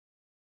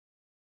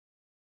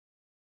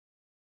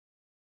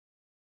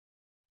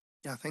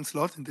Yeah, thanks a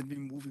lot. And then we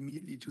move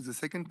immediately to the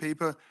second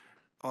paper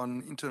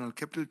on internal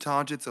capital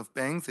targets of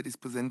banks that is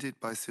presented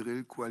by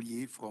Cyril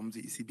Couaillier from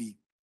the ECB.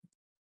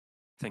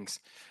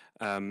 Thanks.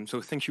 So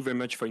thank you very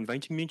much for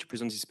inviting me to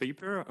present this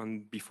paper.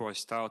 And before I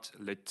start,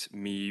 let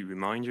me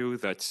remind you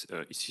that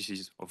this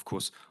is, of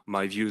course,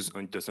 my views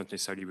and does not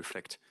necessarily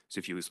reflect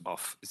the views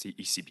of the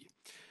ECB.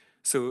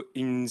 So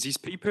in this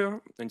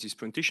paper and this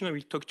presentation, I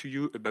will talk to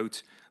you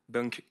about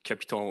bank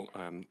capital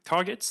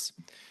targets,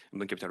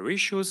 bank capital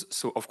ratios.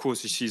 So of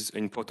course, this is an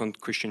important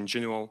question in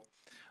general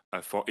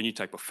for any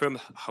type of firm,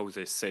 how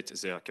they set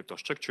their capital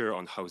structure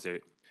and how they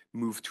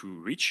move to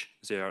reach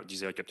their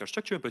desired capital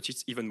structure, but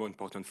it's even more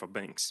important for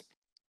banks.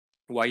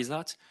 Why is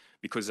that?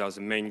 Because they are the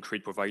main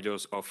credit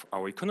providers of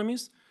our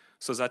economies.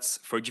 So that's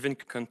for a given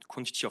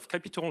quantity of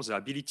capital, the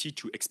ability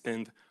to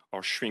expand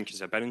or shrink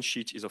their balance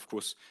sheet is, of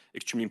course,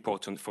 extremely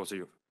important for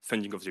the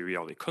funding of the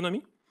real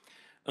economy.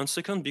 And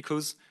second,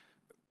 because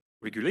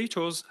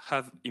regulators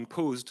have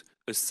imposed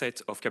a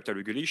set of capital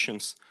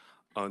regulations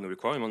on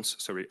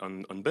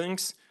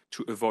banks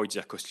to avoid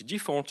their costly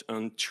default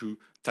and to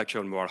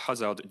tackle moral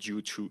hazard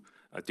due to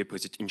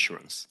deposit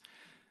insurance.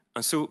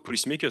 And so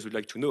policymakers would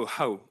like to know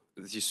how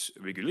this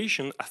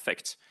regulation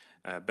affects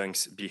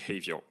banks'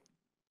 behavior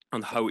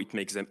and how it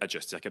makes them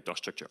adjust their capital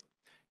structure.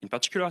 In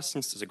particular,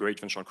 since the Great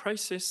Financial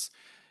Crisis,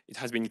 it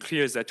has been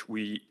clear that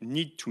we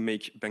need to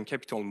make bank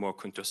capital more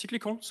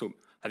countercyclical, so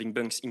having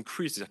banks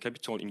increase their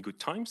capital in good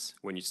times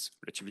when it's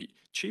relatively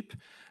cheap,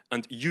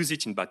 and use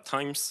it in bad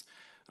times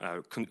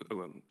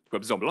to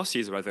absorb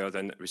losses rather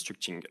than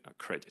restricting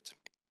credit.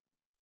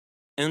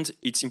 And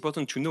it's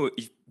important to know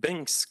if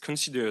banks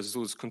consider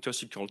those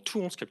countercyclical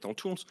tools, capital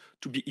tools,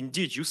 to be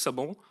indeed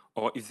usable,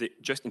 or if they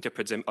just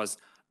interpret them as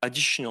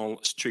additional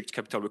strict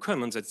capital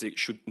requirements that they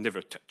should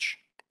never touch.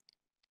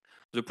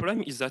 The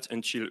problem is that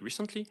until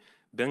recently,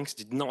 banks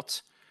did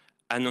not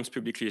announce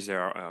publicly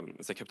their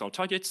capital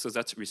targets, so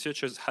that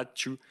researchers had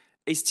to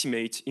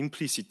estimate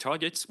implicit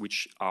targets,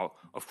 which are,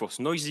 of course,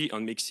 noisy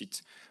and makes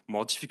it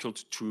more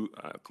difficult to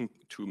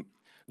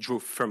draw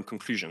firm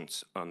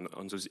conclusions on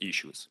those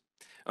issues.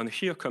 And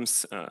here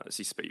comes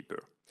this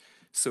paper.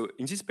 So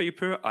in this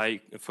paper,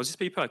 for this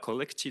paper, I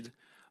collected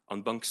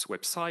on banks'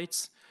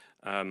 websites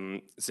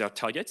their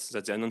targets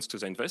that they announced to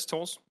the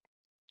investors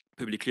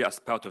publicly as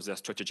part of their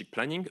strategic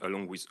planning,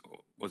 along with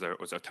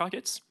other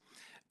targets.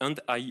 And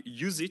I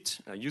use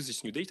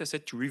this new data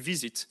set to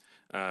revisit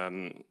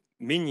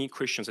many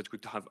questions that we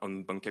could have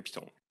on bank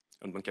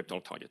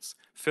capital targets.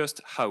 First,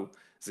 how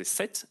they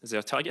set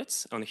their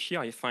targets. And here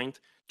I find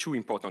two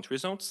important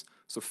results.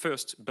 So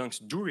first, banks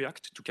do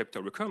react to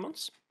capital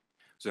requirements.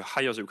 The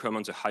higher the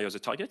requirements, the higher the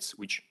targets,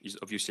 which is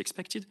obviously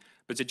expected,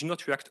 but they do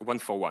not react one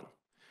for one.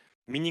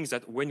 Meaning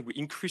that when we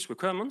increase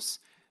requirements,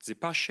 they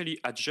partially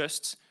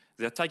adjust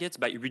their targets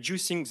by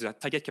reducing their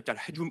target capital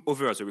headroom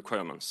over the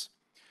requirements.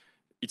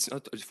 It's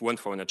not a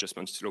one-for-one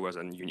adjustment, it's lower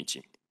than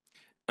unity.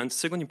 And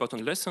second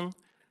important lesson,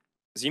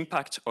 the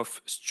impact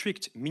of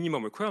strict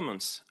minimum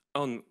requirements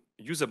on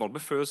usable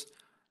buffers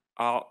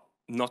are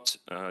not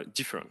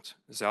different.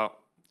 They are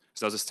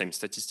the same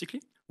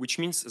statistically, which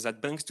means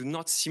that banks do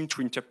not seem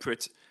to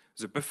interpret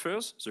the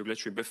buffers, the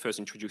regulatory buffers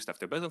introduced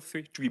after Basel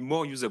III, to be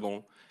more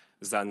usable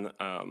than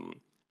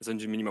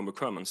the minimum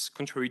requirements,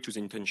 contrary to the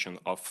intention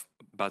of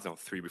Basel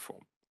III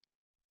reform.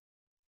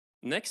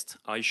 Next,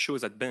 I show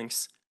that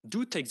banks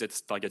do take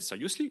that target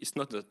seriously. It's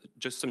not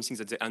just something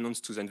that they announce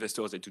to the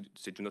investors they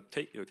do not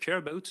care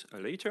about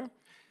later.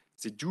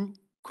 They do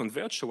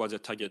converge towards their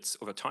targets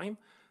over time,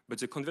 but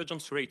the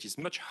convergence rate is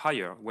much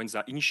higher when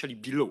they're initially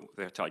below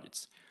their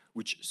targets,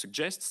 which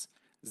suggests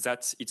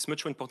that it's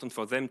much more important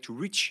for them to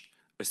reach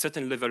a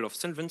certain level of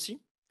solvency,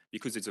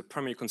 because it's a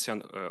primary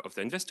concern of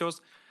the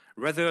investors,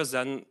 rather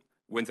than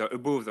when they're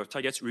above their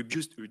targets,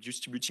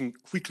 redistributing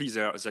quickly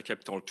their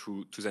capital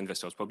to the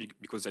investors, probably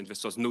because the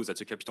investors know that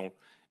the capital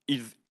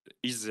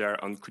is there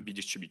and could be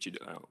distributed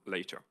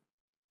later.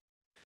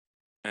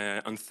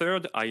 And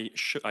third, I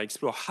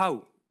explore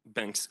how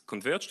banks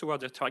converge toward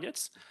their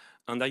targets,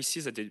 and I see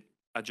that they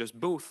adjust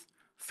both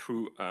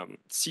through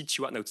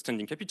CET1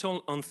 outstanding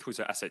capital and through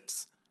the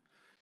assets.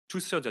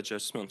 Two-thirds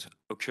adjustment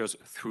occurs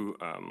through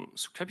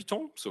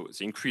capital, so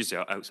they increase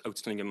their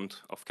outstanding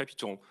amount of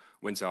capital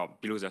when they are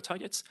below their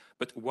targets,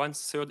 but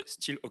 1/3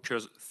 still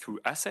occurs through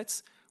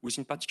assets, with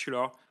in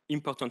particular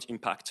important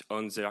impact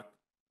on their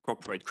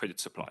corporate credit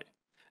supply.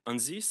 And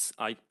this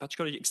I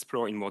particularly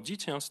explore in more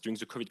details during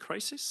the COVID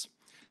crisis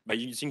by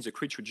using the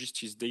credit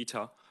registries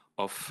data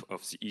of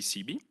the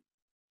ECB.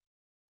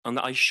 And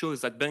I show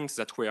that banks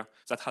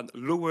that had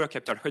lower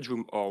capital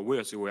headroom, or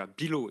where they were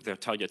below their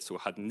targets, so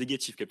had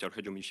negative capital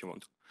headroom, if you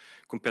want,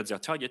 compared to their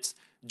targets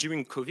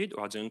during COVID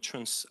or at the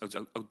entrance of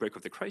the outbreak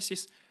of the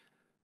crisis,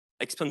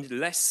 expanded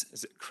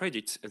less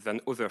credit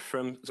than other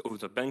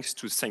banks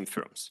to the same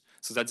firms,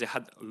 so that they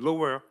had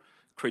lower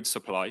credit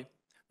supply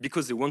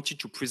because they wanted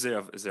to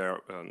preserve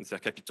their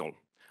capital,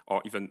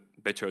 or even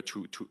better,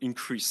 to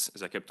increase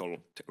their capital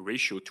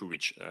ratio to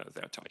reach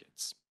their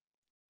targets.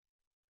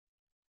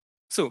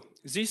 So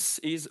this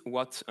is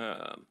what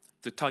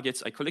the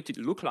targets I collected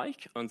look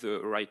like. On the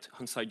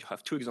right-hand side, you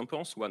have two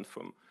examples, one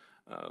from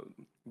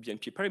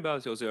BNP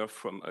Paribas, the other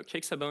from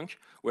CaixaBank,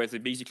 where they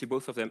basically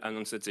both of them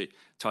announced that they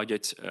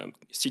target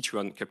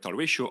CET1 capital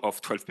ratio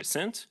of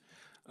 12%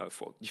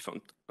 for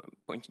different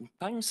point in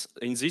times.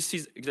 And this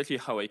is exactly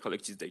how I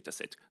collect this data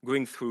set,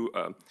 going through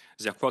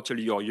their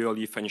quarterly or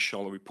yearly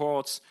financial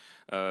reports,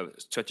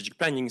 strategic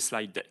planning,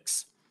 slide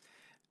decks.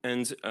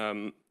 And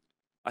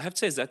I have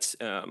to say that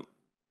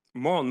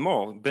more and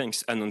more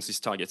banks announce these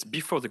targets.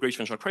 Before the great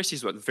financial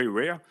crisis was very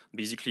rare.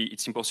 Basically,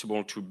 it's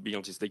impossible to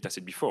build this data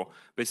set before.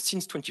 But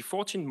since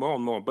 2014, more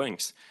and more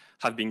banks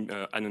have been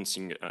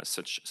announcing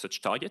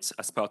such targets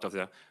as part of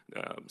their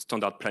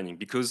standard planning,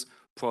 because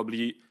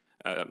probably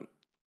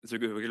the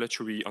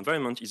regulatory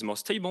environment is more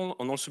stable,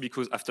 and also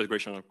because after the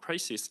great financial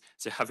crisis,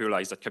 they have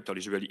realized that capital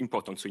is really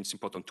important, so it's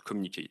important to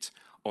communicate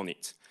on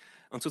it.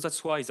 And so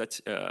that's why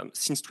that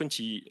since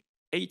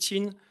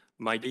 2018,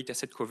 my data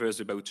set covers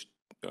about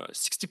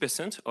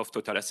 60% of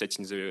total assets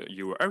in the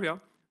euro area,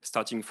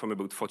 starting from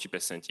about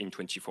 40% in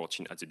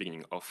 2014 at the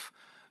beginning of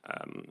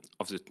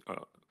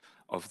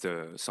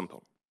the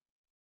sample.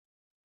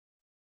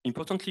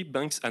 Importantly,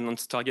 banks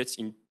announce targets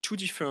in two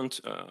different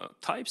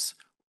types,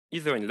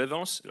 either in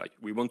levels, like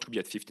we want to be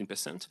at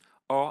 15%,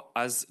 or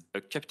as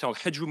a capital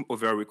headroom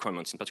over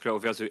requirements, in particular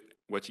over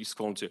what is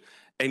called the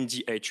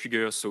MDA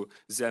trigger, so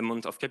the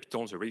amount of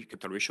capital, the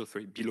capital ratio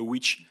below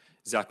which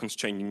they are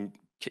constraining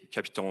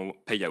capital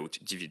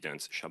payout,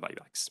 dividends, share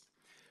buybacks,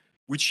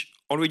 which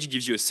already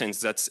gives you a sense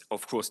that,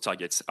 of course,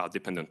 targets are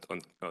dependent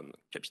on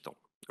capital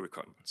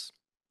requirements.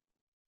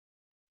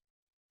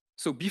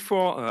 So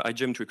before I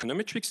jump to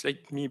econometrics,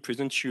 let me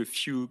present you a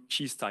few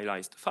key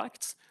stylized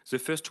facts. The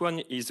first one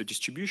is the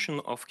distribution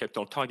of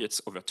capital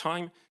targets over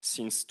time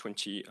since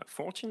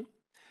 2014.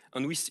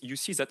 And you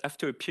see that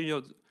after a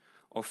period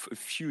of a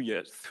few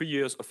years, 3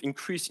 years of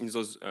increase in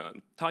those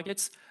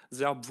targets,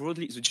 the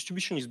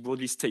distribution is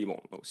broadly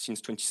stable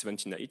since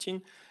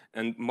 2017-18,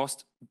 and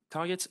most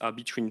targets are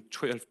between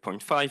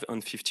 12.5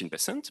 and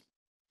 15%,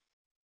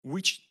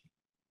 which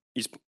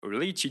is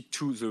related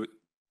to the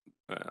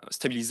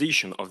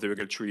stabilization of the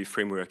regulatory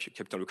framework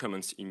capital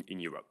requirements in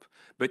Europe.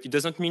 But it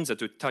doesn't mean that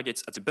the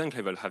targets at the bank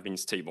level have been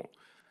stable.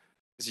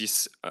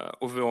 This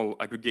overall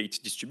aggregate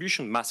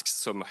distribution masks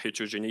some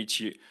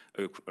heterogeneity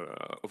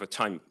over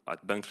time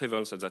at bank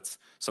levels, so that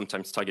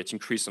sometimes targets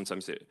increase,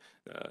 sometimes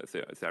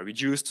they are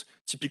reduced.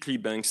 Typically,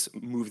 banks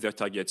move their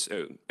targets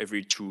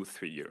every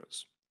 2-3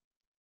 years.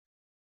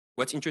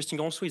 What's interesting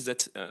also is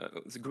that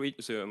the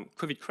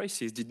COVID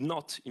crisis did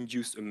not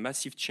induce a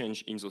massive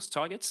change in those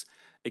targets,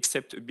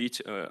 except a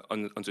bit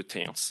on the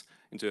tails,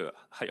 in the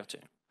higher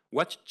tail.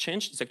 What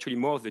changed is actually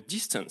more the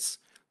distance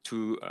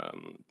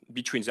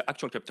between the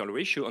actual capital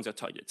ratio and their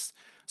targets.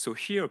 So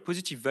here, a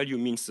positive value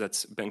means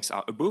that banks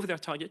are above their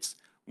targets.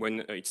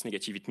 When it's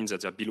negative, it means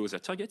that they're below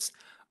their targets.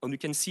 And we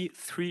can see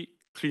 3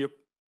 clear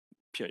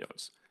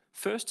periods.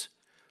 First,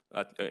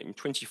 in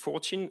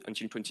 2014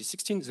 until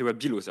 2016, they were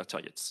below their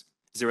targets.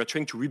 They were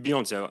trying to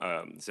rebuild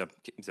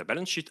their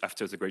balance sheet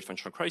after the great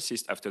financial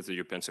crisis, after the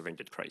European sovereign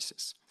debt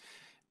crisis.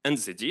 And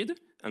they did.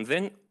 And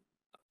then,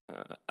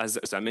 as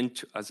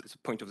the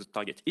point of the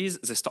target is,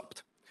 they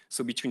stopped.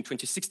 So between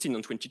 2016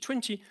 and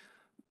 2020,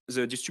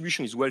 the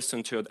distribution is well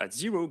centered at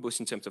 0, both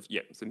in terms of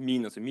the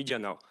mean and the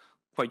median are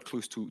quite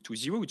close to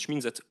 0, which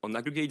means that on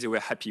aggregate, they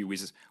were happy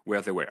with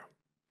where they were.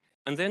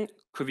 And then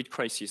COVID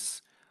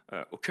crisis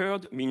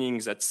occurred, meaning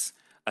that,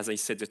 as I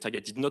said, the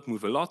target did not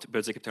move a lot,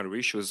 but the capital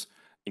ratios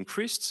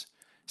increased,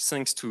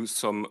 thanks to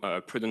some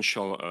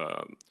prudential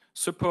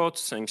support,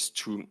 thanks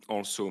to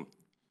also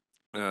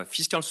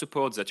fiscal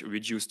support that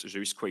reduced the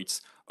risk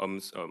weights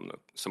on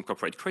some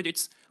corporate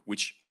credits,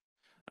 which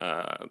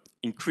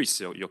increase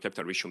your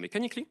capital ratio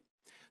mechanically,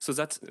 so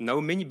that now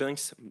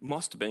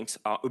most banks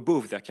are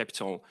above their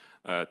capital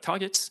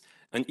targets,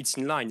 and it's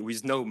in line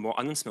with no more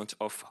announcement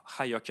of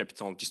higher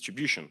capital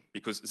distribution,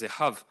 because they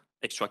have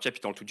extra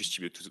capital to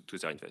distribute to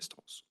their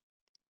investors.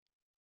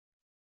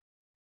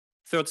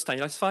 Third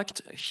stylized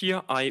fact,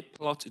 here I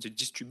plot the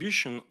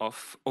distribution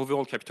of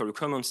overall capital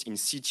requirements in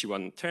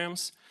CET1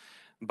 terms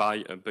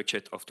by a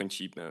bucket of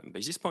 20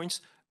 basis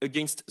points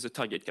against the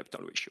target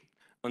capital ratio.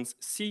 And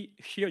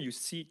here you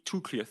see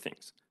 2 clear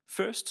things.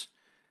 First,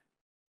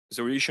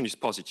 the relation is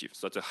positive,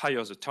 so the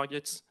higher the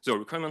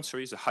requirements,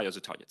 the higher the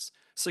targets.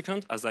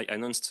 Second, as I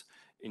announced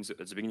at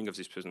the beginning of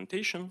this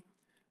presentation,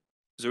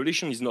 the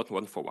relation is not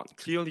 1-for-1.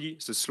 Clearly,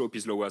 the slope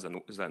is lower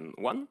than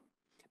 1,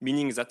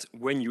 meaning that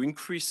when you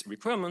increase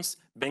requirements,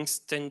 banks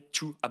tend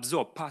to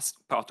absorb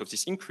part of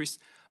this increase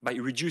by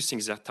reducing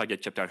their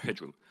target capital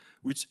headroom,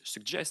 which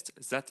suggests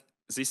that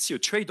they see a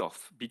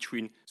trade-off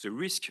between the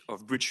risk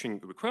of breaching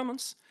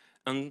requirements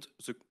and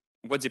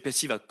what they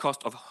perceive as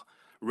cost of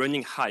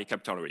running high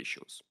capital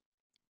ratios.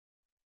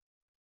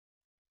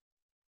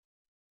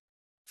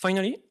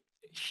 Finally,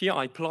 here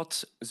I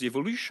plot the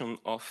evolution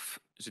of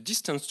the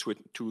distance to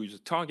the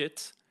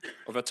target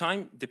over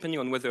time, depending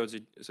on whether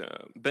the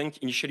bank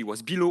initially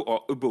was below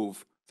or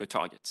above the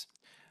target.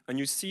 And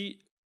you see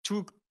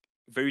 2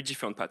 very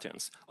different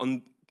patterns.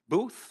 On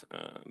both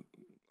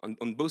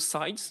on both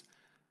sides,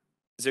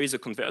 there is a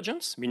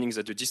convergence, meaning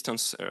that the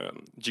distance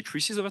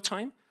decreases over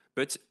time,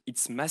 but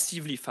it's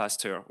massively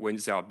faster when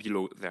they are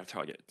below their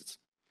targets,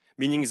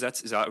 meaning that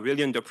they are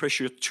really under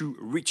pressure to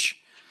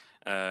reach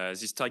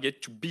this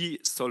target, to be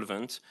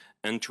solvent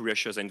and to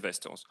reassure the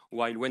investors.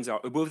 While when they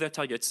are above their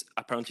targets,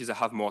 apparently they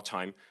have more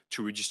time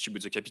to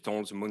redistribute the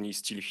capital. The money is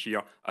still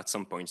here. At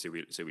some point, they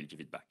will give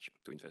it back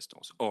to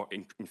investors or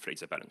inflate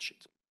the balance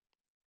sheet.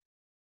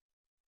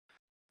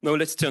 Now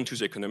let's turn to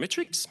the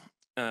econometrics.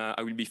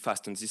 I will be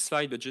fast on this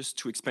slide, but just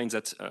to explain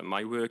that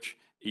my work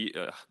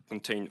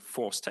contains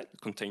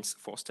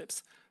 4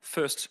 steps.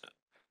 First,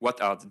 what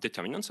are the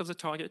determinants of the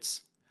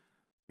targets?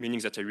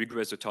 Meaning that I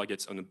regress the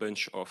targets on a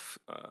bunch of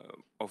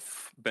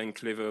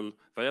bank-level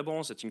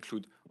variables that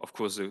include, of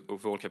course, the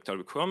overall capital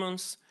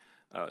requirements,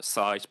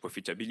 size,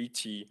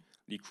 profitability,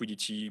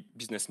 liquidity,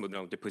 business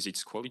model,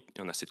 deposits quality,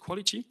 and asset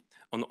quality,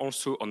 and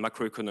also on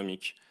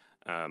macroeconomic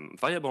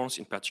variables,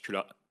 in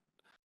particular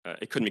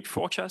economic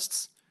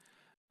forecasts,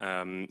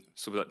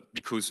 so that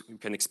because you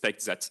can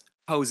expect that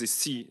how they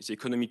see the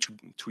economy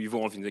to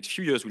evolve in the next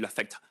few years will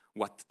affect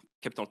what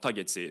capital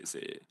targets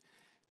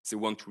they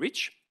want to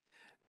reach,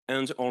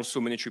 and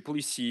also monetary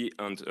policy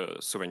and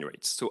sovereign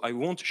rates. So I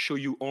won't show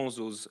you all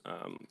those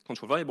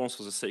control variables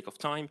for the sake of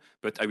time,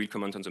 but I will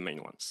comment on the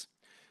main ones.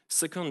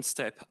 Second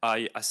step,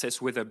 I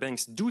assess whether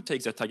banks do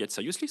take their targets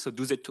seriously. So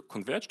do they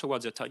converge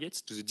towards their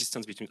targets? Do the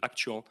distance between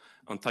actual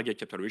and target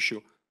capital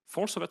ratio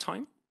falls over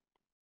time?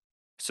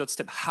 Third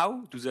step,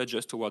 how do they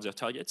adjust towards their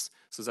targets?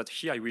 So that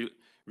here I will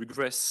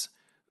regress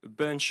a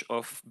bunch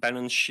of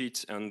balance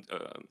sheet and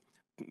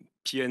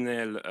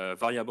P&L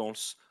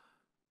variables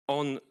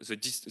on the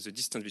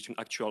distance between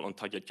actual and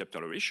target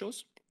capital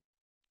ratios,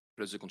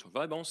 plus the control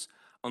variables.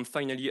 And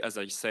finally, as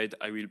I said,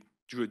 I will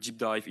do a deep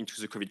dive into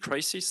the COVID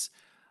crisis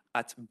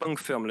at bank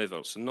firm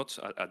level, so not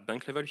at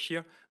bank level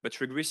here, but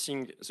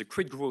regressing the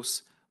credit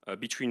growth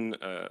between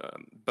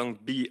bank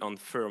B and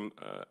firm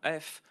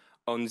F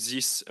on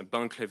this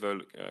bank level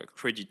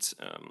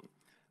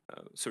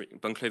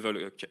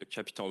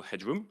capital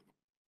headroom,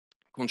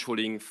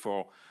 controlling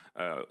for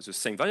the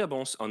same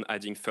variables and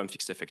adding firm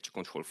fixed effect to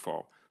control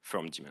for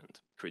firm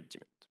demand, credit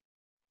demand.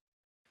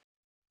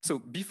 So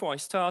before I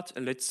start,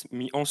 let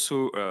me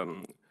also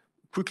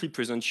quickly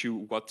present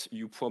you what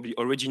you probably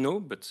already know,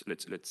 but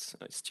it's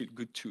still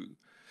good to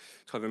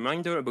have a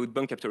reminder about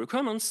bank capital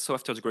requirements. So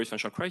after the Great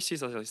Financial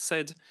Crisis, as I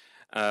said,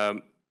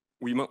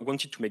 we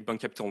wanted to make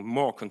bank capital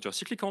more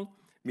countercyclical,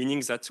 meaning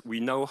that we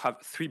now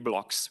have 3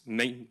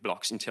 main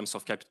blocks in terms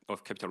of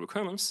capital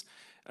requirements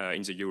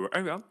in the euro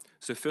area.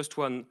 So the first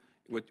one,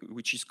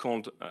 which is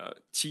called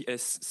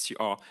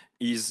TSCR,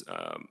 is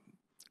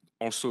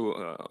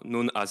also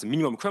known as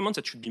minimum requirements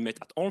that should be met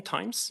at all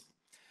times.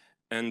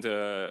 And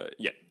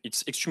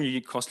it's extremely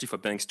costly for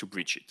banks to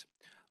breach it.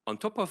 On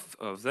top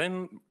of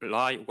them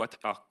lie what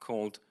are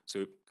called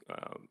the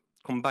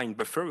combined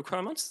buffer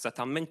requirements that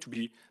are meant to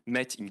be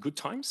met in good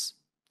times,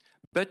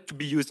 but to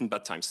be used in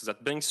bad times, so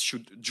that banks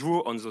should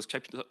draw on those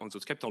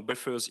capital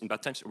buffers in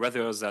bad times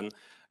rather than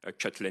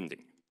cut lending.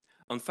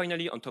 And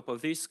finally, on top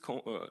of this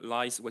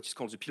lies what is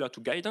called the Pillar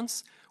 2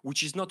 guidance,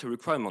 which is not a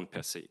requirement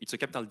per se. It's a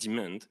capital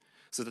demand,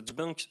 so that the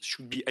bank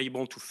should be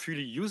able to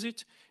fully use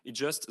it. It's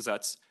just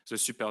that the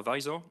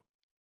supervisor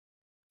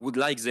would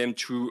like them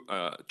to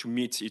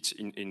meet it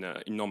in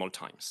normal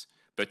times.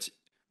 But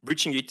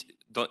breaching it,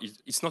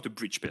 it's not a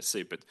breach per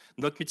se, but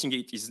not meeting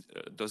it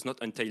does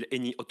not entail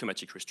any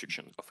automatic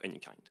restriction of any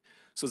kind.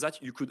 So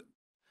that you could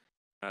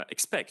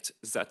expect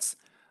that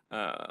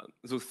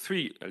those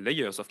 3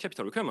 layers of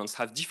capital requirements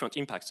have different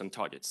impacts on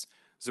targets.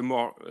 The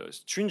more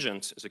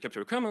stringent the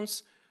capital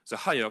requirements, the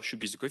higher should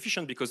be the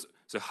coefficient, because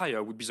the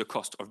higher would be the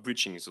cost of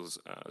breaching those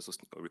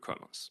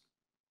requirements.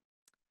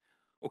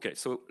 Okay,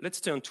 so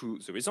let's turn to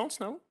the results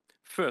now.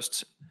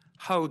 First,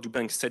 how do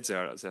banks set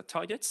their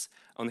targets?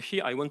 And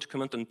here I want to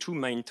comment on 2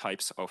 main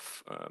types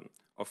of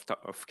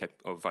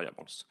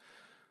variables.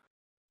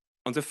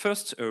 On the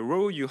first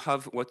row, you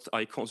have what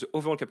I call the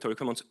overall capital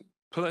requirements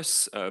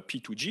plus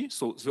P2G,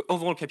 so the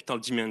overall capital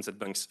demands that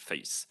banks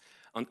face.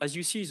 And as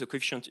you see, the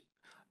coefficient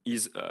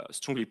is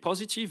strongly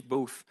positive,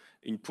 both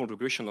in pooled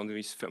regression and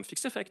with firm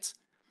fixed effects,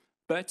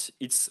 but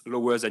it's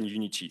lower than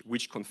unity,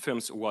 which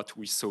confirms what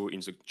we saw in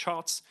the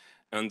charts,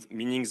 and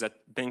meaning that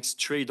banks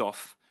trade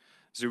off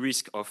the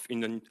risk of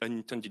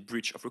unintended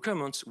breach of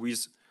requirements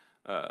with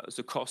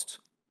the cost,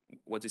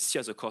 what they see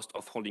as a cost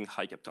of holding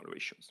high capital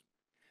ratios.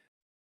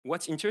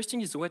 What's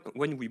interesting is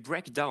when we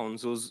break down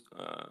those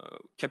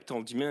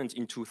capital demands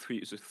into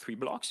the 3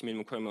 blocks, minimum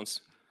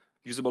requirements,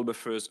 usable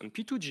buffers, and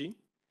P2G,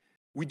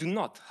 we do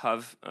not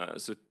have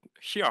the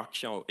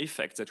hierarchical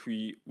effect that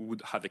we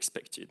would have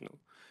expected. No?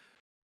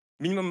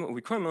 Minimum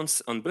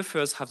requirements and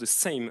buffers have the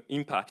same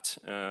impact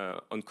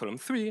on column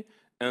 3,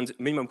 and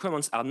minimum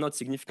requirements are not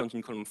significant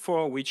in column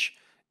 4, which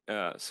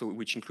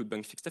include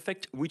bank fixed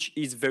effect, which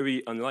is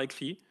very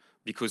unlikely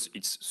because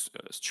it's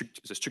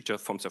the stricter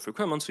forms of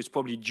requirements. So it's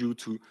probably due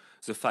to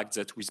the fact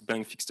that with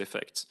bank fixed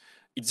effect,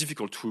 it's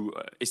difficult to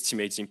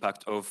estimate the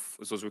impact of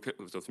those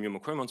minimum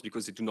requirements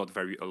because they do not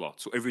vary a lot.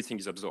 So everything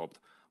is absorbed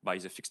by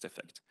the fixed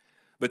effect.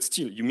 But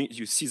still,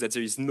 you see that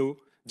there is no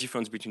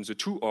difference between the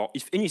two, or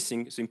if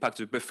anything, the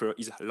impact of the buffer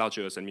is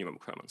larger than minimum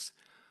requirements.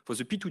 For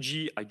the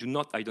P2G, I do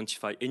not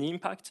identify any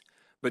impact,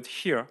 but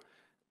here,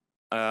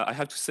 I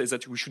have to say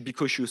that we should be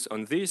cautious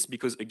on this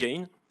because,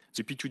 again,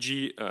 the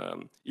P2G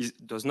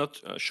does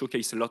not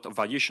showcase a lot of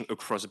variation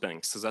across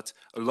banks, so that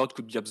a lot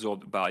could be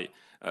absorbed by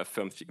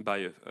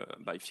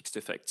fixed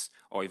effects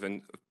or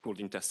even pooled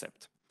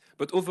intercept.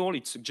 But overall,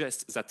 it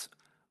suggests that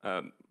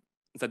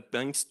that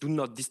banks do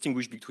not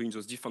distinguish between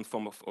those different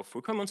forms of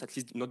requirements, at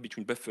least not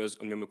between buffers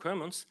and minimum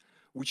requirements,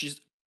 which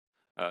is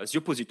the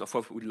opposite of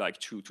what we would like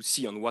to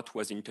see on what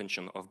was the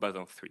intention of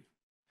Basel III.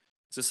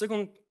 The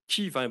second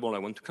key variable I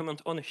want to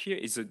comment on here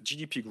is the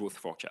GDP growth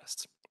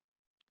forecast.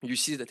 You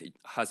see that it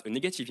has a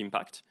negative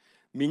impact,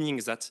 meaning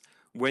that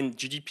when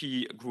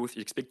GDP growth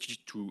is expected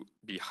to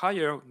be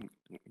higher,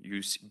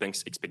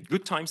 banks expect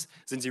good times,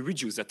 then they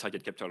reduce their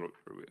target capital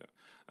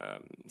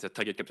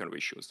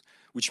ratios,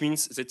 which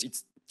means that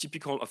it's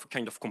typical of a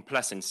kind of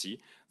complacency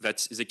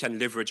that they can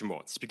leverage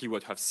more. It's typically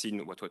what I've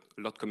seen, what a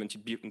lot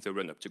commented in the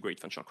run-up to great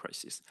financial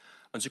crisis.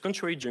 On the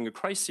contrary, during a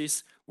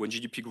crisis, when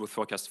GDP growth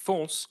forecast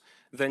falls,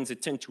 then they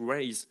tend to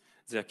raise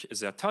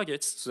their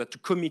targets so that to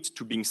commit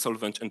to being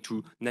solvent and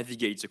to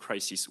navigate the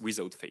crisis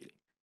without failing.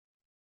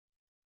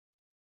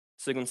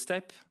 Second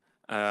step,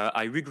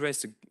 I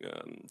regress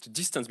the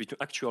distance between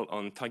actual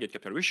and target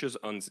capital ratios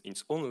on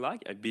its own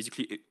lag. I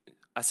basically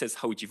assess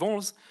how it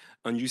evolves,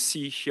 and you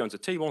see here on the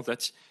table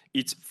that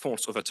it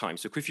falls over time.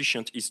 The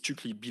coefficient is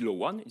strictly below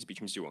 1, it's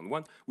between 0 and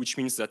 1, which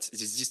means that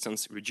this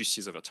distance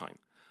reduces over time.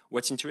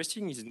 What's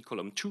interesting is in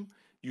column 2,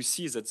 you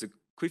see that the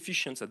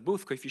coefficients, that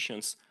both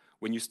coefficients,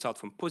 when you start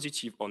from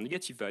positive or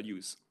negative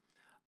values,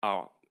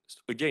 are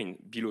again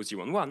below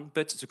 0 and 1,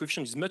 but the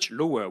coefficient is much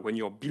lower when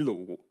you're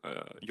below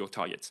your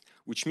target,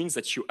 which means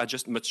that you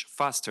adjust much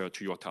faster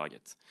to your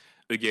target.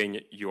 Again,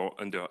 you're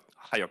under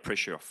higher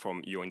pressure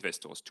from your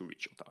investors to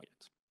reach your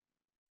target.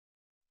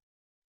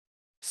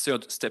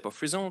 Third step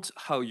of result,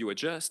 how you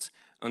adjust.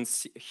 And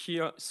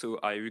here, so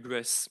I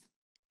regress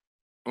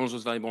all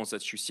those variables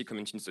that you see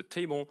commented in the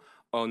table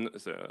on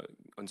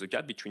the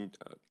gap between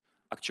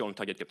actual and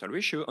target capital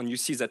ratio, and you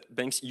see that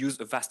banks use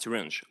a vast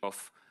range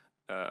of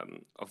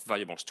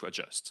variables to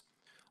adjust.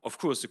 Of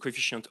course, the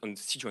coefficient on the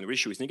CET1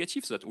 ratio is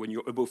negative, so that when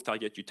you're above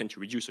target, you tend to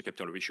reduce your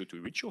capital ratio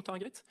to reach your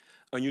target,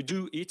 and you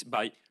do it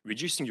by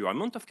reducing your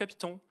amount of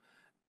capital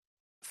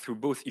through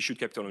both issued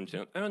capital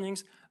and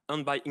earnings,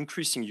 and by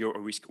increasing your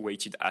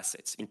risk-weighted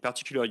assets. In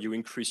particular, you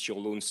increase your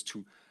loans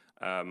to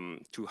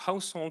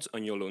households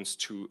and your loans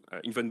to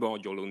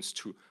Invenboard, your loans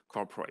to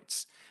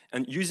corporates.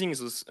 And using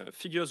those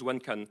figures, one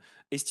can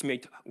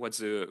estimate what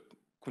the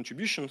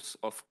contributions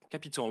of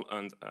capital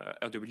and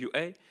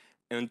RWA,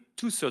 and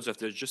 2/3 of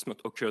the adjustment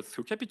occurred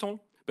through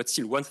capital, but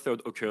still 1/3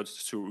 occurred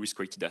through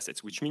risk-weighted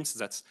assets, which means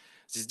that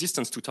this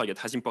distance to target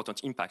has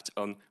important impact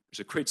on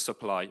the credit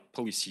supply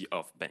policy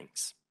of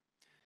banks.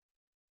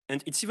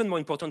 And it's even more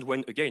important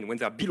when, again, when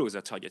they're below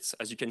their targets.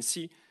 As you can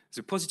see,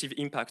 the positive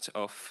impact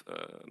of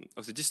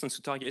the distance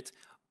to target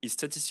is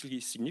statistically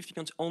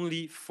significant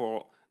only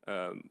for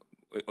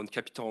on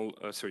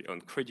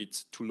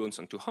credit to loans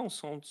and to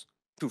households,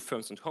 to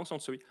firms and to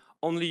households,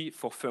 only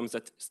for firms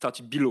that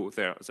started below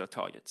their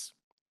targets.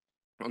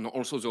 And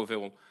also the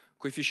overall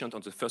coefficient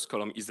on the first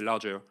column is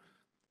larger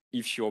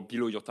if you're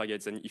below your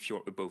target than if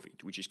you're above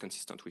it, which is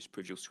consistent with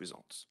previous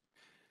results.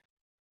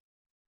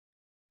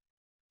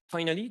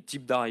 Finally,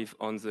 deep dive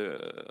on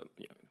the,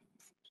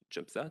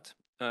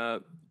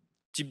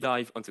 deep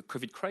dive on the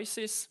COVID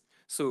crisis.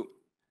 So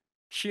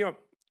here,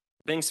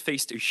 banks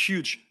faced a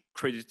huge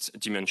credit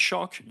demand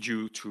shock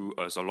due to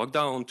the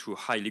lockdown, to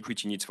high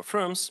liquidity needs for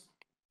firms.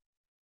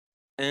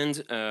 And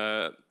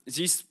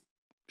this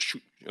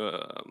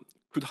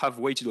could have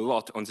weighted a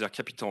lot on their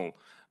capital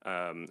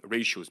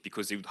ratios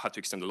because they would have to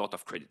extend a lot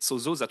of credit. So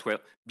those that were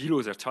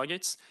below their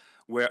targets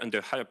were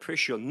under higher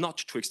pressure not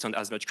to extend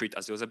as much credit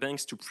as the other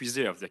banks to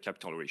preserve their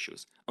capital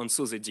ratios. And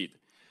so they did.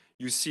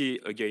 You see,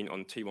 again, on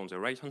the table on the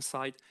right-hand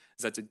side,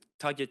 that the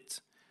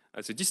target,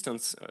 the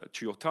distance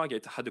to your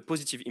target had a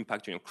positive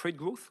impact on your credit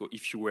growth. So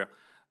if you were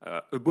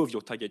above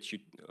your target, you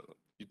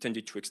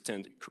tended to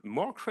extend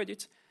more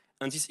credit.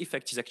 And this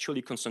effect is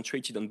actually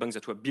concentrated on banks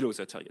that were below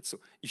their target. So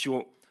if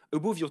you're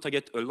above your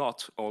target a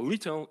lot or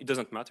little, it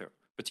doesn't matter.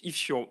 But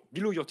if you're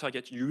below your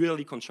target, you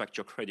rarely contract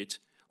your credit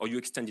or you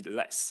extend it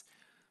less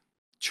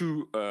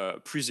to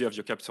preserve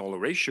your capital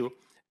ratio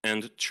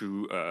and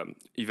to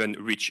even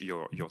reach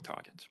your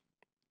target.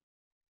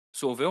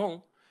 So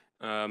overall,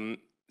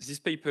 this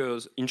paper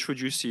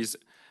introduces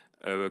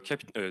a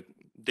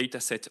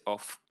data set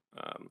of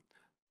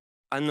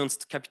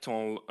announced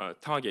capital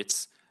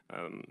targets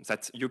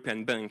that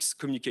European banks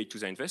communicate to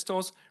their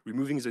investors,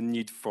 removing the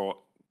need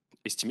for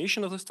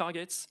estimation of those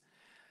targets.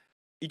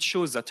 It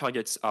shows that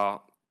targets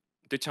are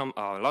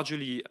are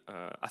largely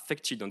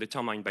affected and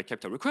determined by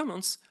capital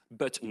requirements,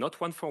 but not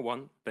one for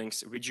one.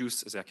 Banks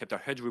reduce their capital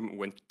headroom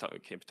when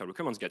capital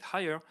requirements get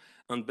higher,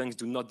 and banks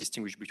do not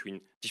distinguish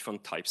between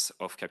different types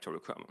of capital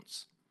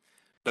requirements.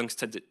 Banks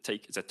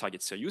take their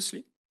targets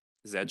seriously,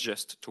 they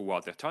adjust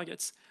toward their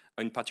targets,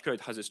 and in particular,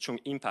 it has a strong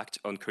impact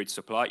on credit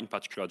supply, in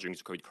particular during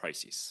the COVID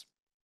crisis.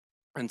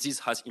 And this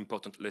has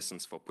important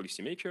lessons for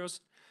policymakers.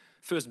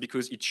 First,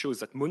 because it shows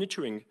that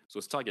monitoring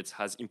those targets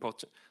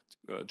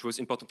draws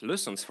important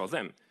lessons for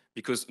them,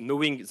 because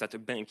knowing that a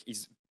bank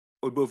is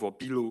above or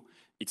below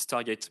its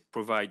target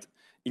provides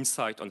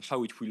insight on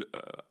how it will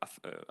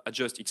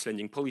adjust its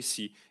lending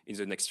policy in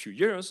the next few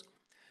years.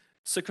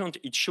 Second,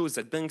 it shows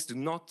that banks do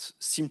not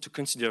seem to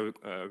consider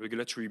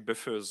regulatory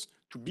buffers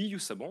to be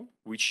usable,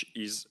 which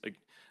is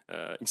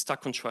in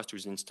stark contrast to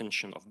the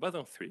intention of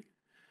Basel III.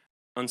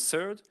 And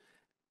third,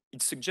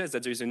 it suggests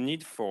that there is a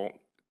need for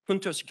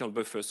countercyclical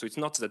buffers. So it's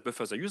not that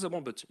buffers are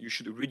usable, but you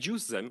should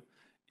reduce them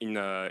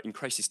in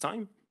crisis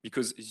time,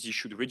 because you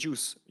should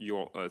reduce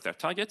their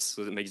targets,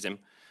 so that makes them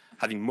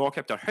having more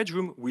capital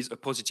headroom with a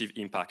positive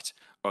impact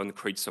on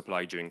credit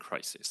supply during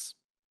crisis.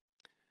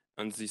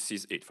 And this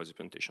is it for the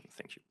presentation.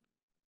 Thank you.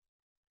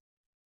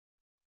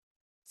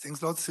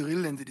 Thanks a lot,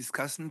 Cyril. And the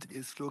discussant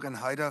is Florian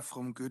Heider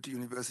from Goethe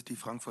University,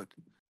 Frankfurt.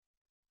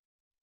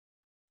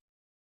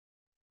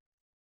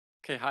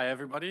 Okay, hi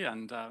everybody,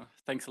 and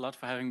thanks a lot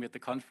for having me at the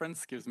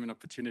conference. Gives me an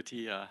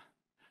opportunity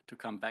to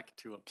come back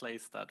to a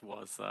place that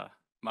was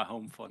my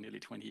home for nearly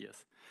 20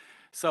 years.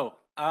 So,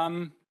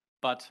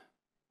 but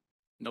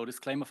no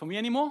disclaimer for me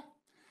anymore.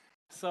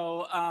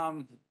 So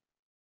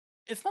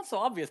it's not so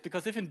obvious,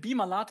 because if in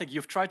BEMA LaTeX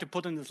you've tried to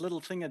put in this little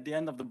thing at the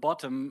end of the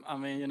bottom, I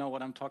mean, you know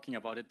what I'm talking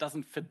about. It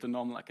doesn't fit the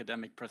normal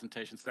academic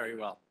presentations very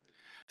well.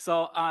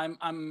 So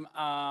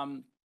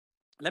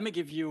let me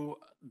give you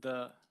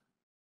the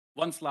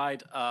one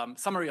slide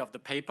summary of the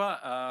paper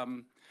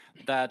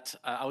that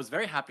I was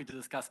very happy to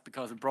discuss,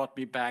 because it brought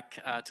me back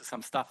to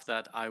some stuff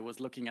that I was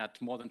looking at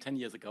more than 10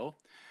 years ago.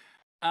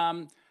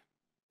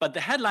 But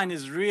the headline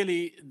is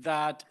really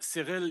that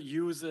Cyril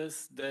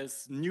uses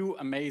this new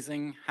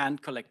amazing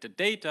hand-collected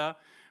data,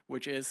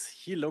 which is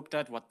he looked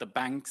at what the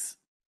banks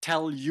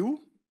tell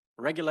you,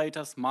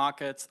 regulators,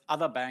 markets,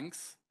 other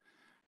banks,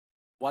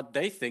 what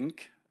they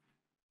think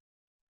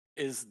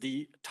is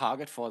the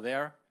target for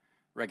their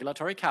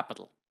regulatory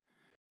capital.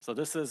 So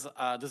this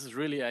is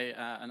really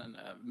an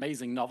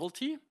amazing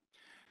novelty.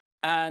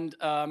 And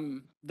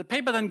the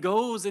paper then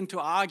goes into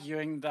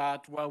arguing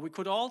that, well, we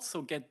could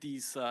also get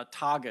these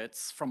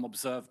targets from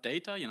observed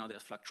data. You know,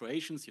 there's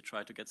fluctuations. You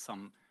try to get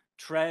some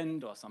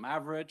trend or some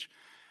average.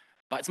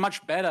 But it's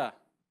much better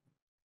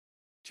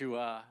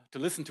to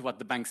listen to what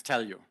the banks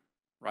tell you,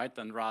 right,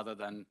 rather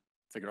than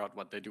figure out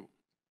what they do.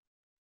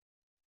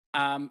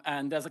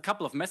 And there's a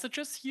couple of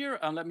messages here.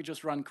 Let me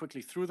just run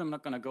quickly through them. I'm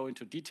not going to go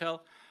into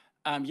detail.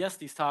 Yes,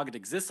 these targets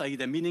exist, i.e.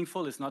 they're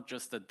meaningful. It's not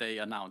just that they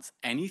announce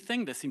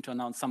anything. They seem to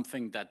announce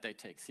something that they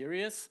take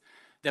serious.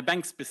 They're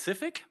bank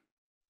specific.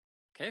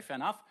 Okay, fair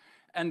enough.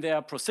 And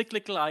they're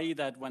procyclical, i.e.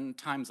 that when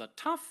times are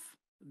tough,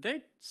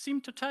 they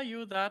seem to tell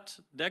you that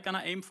they're going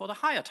to aim for the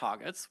higher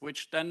targets,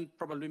 which then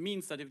probably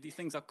means that if these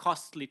things are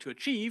costly to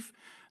achieve,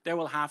 they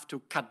will have to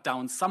cut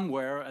down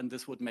somewhere, and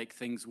this would make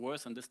things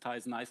worse. And this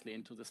ties nicely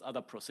into this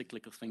other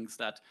procyclical things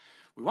that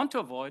we want to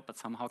avoid, but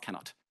somehow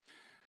cannot.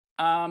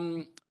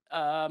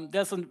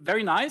 There's a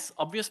very nice,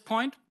 obvious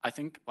point, I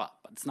think, well,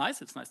 but it's nice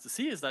to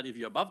see, is that if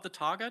you're above the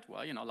target,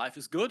 well, you know, life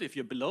is good. If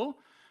you're below,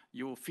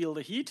 you feel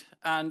the heat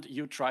and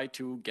you try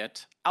to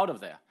get out of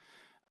there.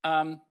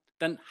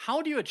 Then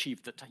how do you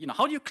achieve that? You know,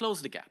 how do you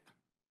close the gap?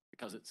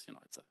 Because it's, you know,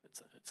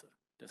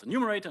 there's a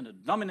numerator and a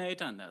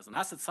denominator, and there's an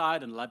asset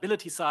side and a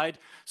liability side.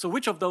 So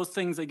which of those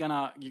things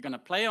are you're gonna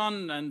play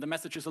on? And the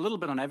message is a little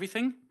bit on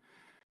everything.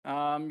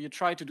 You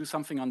try to do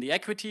something on the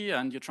equity,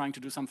 and you're trying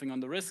to do something on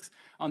the risks.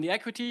 On the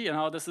equity, you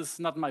know, this is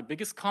not my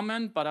biggest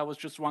comment, but I was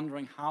just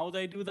wondering how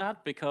they do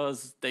that,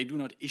 because they do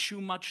not issue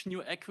much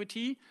new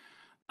equity,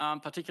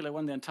 particularly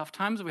when they're in tough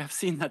times. We have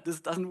seen that this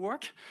doesn't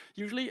work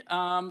usually.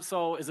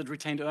 So is it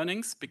retained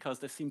earnings? Because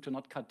they seem to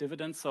not cut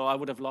dividends. So I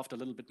would have loved a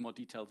little bit more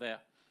detail there.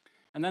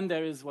 And then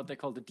there is what they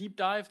call the deep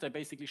dive. They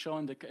basically show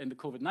in the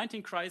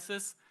COVID-19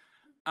 crisis,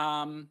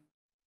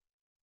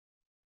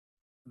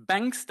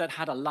 banks that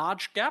had a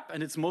large gap,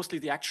 and it's mostly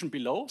the action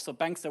below. So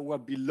banks that were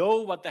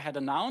below what they had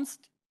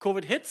announced,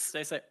 COVID hits,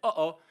 they say,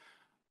 uh-oh,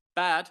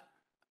 bad,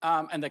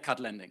 and they cut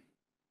lending.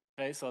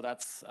 Okay, so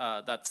that's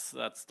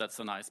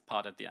a nice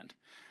part at the end.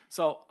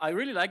 So I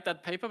really like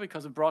that paper,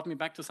 because it brought me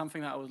back to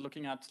something that I was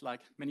looking at like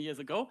many years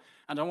ago.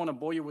 And I don't want to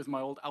bore you with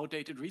my old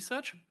outdated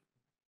research.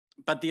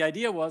 But the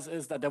idea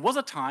is that there was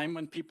a time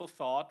when people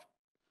thought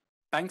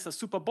banks are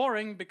super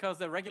boring because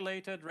they're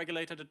regulated.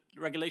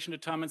 Regulation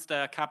determines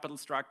their capital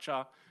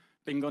structure.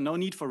 Bingo, no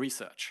need for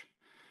research.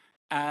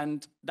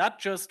 And that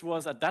just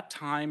was at that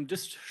time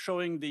just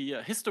showing the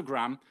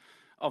histogram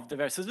of the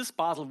various. So this is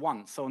Basel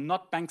I, so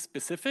not bank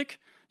specific.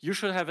 You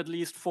should have at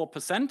least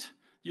 4%.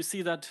 You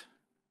see that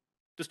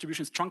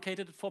distribution is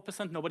truncated at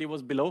 4%. Nobody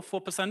was below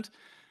 4%.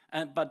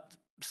 But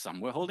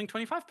some were holding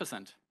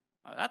 25%.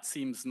 That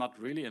seems not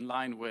really in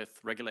line with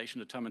regulation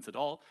determinants at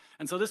all.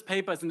 And so this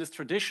paper is in this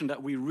tradition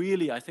that we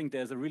really, I think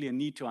there's really a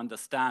need to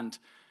understand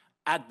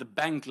at the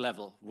bank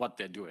level what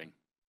they're doing.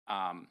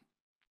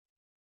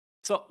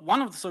 So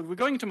we're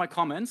going into my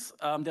comments.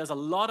 There's a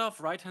lot of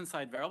right-hand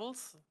side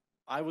variables.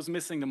 I was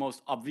missing the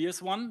most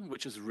obvious one,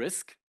 which is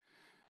risk.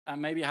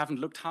 Maybe I haven't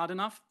looked hard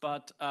enough,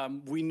 but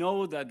we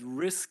know that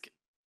risk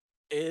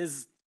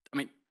is,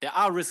 there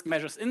are risk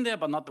measures in there,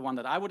 but not the one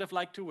that I would have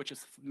liked to, which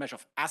is a measure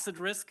of asset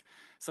risk.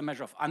 It's a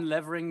measure of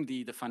unlevering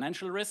the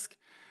financial risk.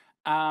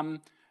 And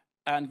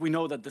we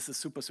know that this is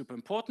super, super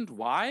important.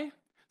 Why?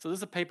 So this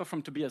is a paper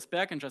from Tobias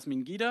Berg and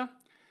Jasmin Gieder.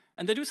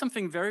 And they do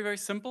something very, very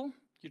simple.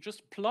 You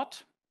just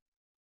plot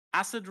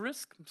asset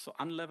risk, so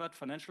unlevered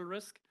financial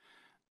risk,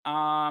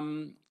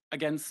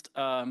 against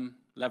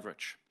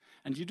leverage.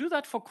 And you do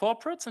that for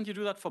corporates and you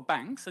do that for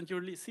banks, and you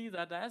really see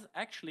that there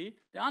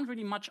aren't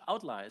really much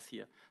outliers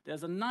here.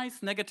 There's a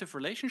nice negative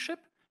relationship.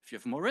 If you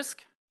have more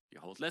risk, you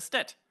hold less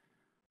debt.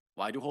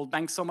 Why do hold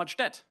banks so much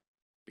debt?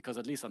 Because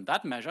at least on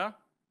that measure,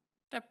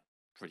 they're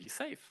pretty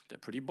safe. They're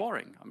pretty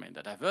boring.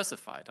 They're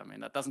diversified.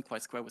 That doesn't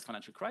quite square with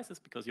financial crisis,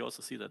 because you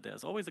also see that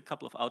there's always a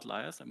couple of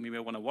outliers that we may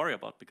want to worry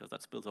about, because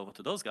that spills over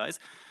to those guys.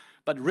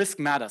 But risk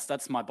matters.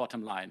 That's my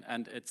bottom line,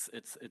 and it's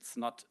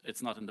not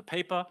in the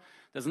paper.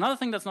 There's another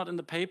thing that's not in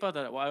the paper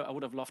that I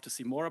would have loved to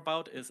see more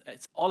about. Is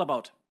it's all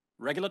about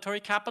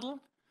regulatory capital,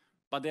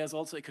 but there's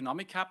also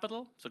economic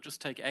capital. So just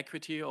take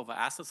equity over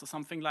assets or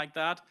something like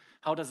that.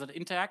 How does that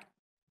interact?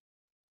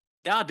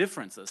 There are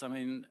differences.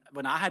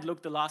 When I had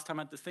looked the last time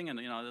at this thing, and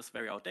that's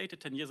very outdated,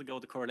 10 years ago,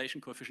 the correlation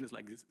coefficient is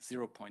like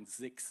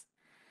 0.6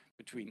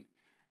 between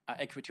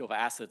equity over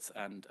assets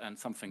and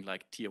something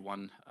like tier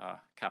 1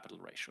 capital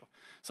ratio.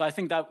 So I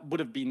think that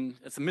would have been,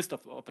 it's a missed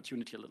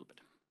opportunity a little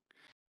bit.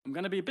 I'm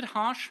going to be a bit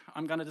harsh.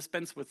 I'm going to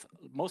dispense with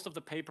most of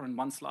the paper in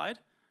one slide.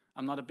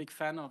 I'm not a big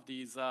fan of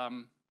these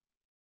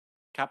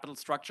capital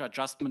structure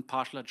adjustment,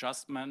 partial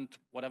adjustment,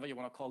 whatever you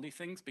want to call these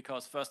things,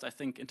 because first I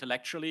think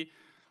intellectually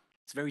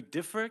it's very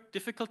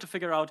difficult to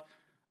figure out,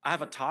 I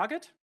have a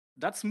target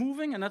that's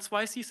moving and that's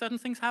why I see certain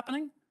things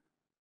happening,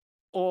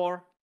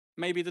 or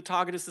maybe the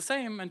target is the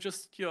same and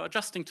just you're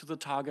adjusting to the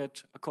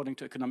target according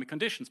to economic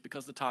conditions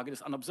because the target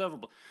is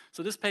unobservable.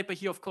 So this paper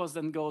here, of course,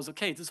 then goes,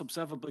 okay, this is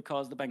observable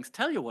because the banks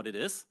tell you what it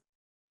is,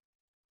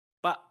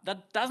 but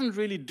that doesn't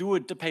really do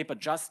it the paper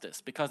justice,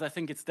 because I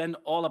think it's then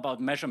all about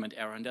measurement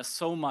error, and there's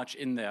so much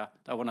in there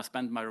that I want to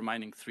spend my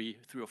remaining three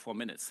or 4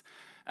 minutes.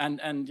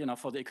 And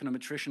for the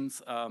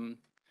econometricians,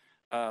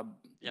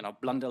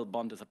 Blundell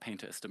bond is a pain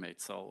to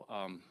estimate. So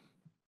I'm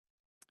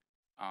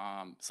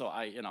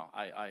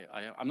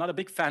not a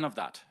big fan of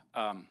that.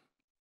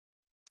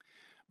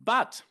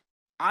 But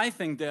I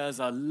think there's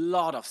a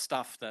lot of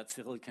stuff that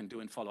Cyril can do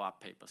in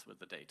follow-up papers with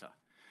the data.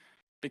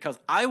 Because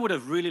I would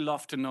have really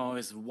loved to know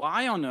is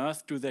why on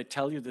earth do they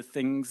tell you the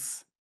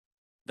things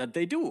that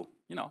they do?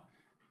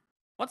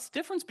 What's the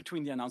difference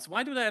between the announcements?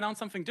 Why do they announce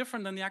something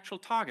different than the actual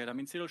target?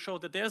 Cyril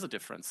showed that there's a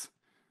difference.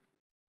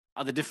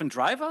 Are there different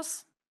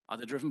drivers? Are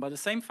they driven by the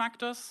same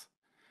factors?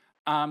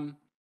 Are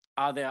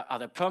there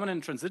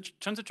permanent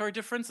transitory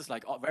differences?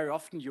 Like very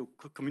often you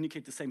could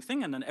communicate the same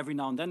thing, and then every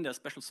now and then there are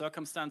special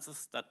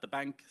circumstances that the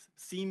bank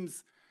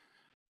seems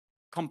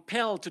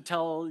compelled to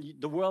tell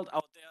the world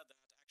out there that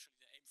actually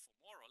they aim for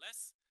more or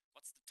less.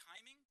 What's the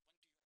timing? When do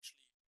you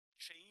actually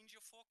change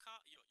your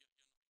forecast, your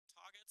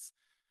targets?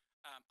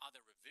 Are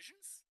there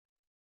revisions?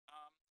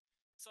 And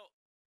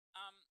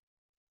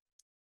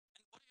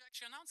what are you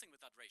actually announcing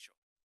with that ratio?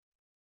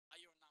 Are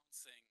you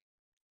announcing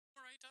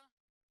numerator,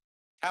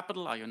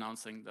 capital? Are you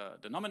announcing the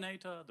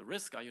denominator, the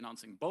risk? Are you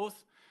announcing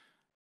both?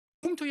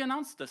 Whom do you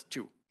announce this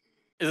to?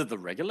 Is it the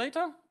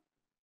regulator?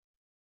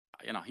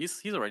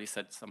 He's already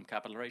set some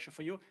capital ratio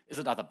for you. Is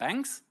it other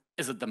banks?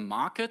 Is it the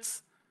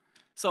markets?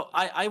 So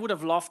I would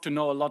have loved to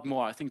know a lot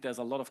more. I think there's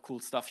a lot of cool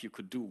stuff you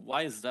could do.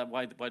 Why is that?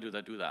 Why do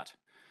they do that?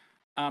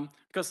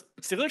 Because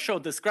Cyril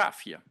showed this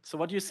graph here. So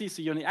what you see,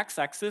 so on the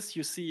x-axis,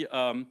 you see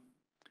the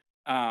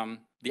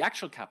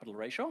actual capital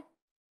ratio.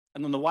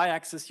 And on the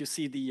y-axis, you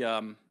see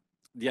the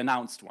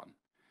announced one.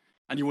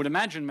 And you would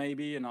imagine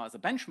maybe, as a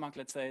benchmark,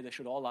 let's say, they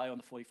should all lie on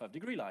the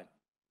 45-degree line.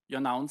 You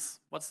announce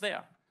what's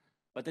there.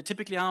 But they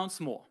typically announce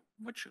more,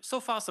 which so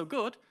far so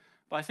good.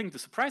 But I think the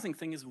surprising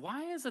thing is,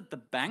 why is it the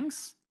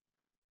banks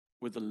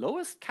with the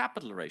lowest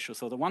capital ratio,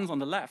 so the ones on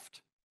the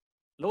left,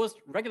 lowest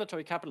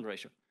regulatory capital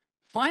ratio,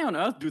 why on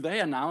earth do they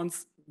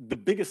announce the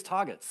biggest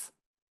targets?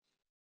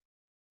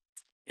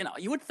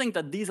 You would think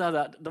that these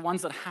are the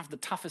ones that have the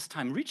toughest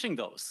time reaching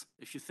those,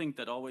 if you think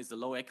that always the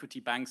low equity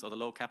banks or the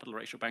low capital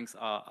ratio banks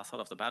are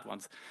sort of the bad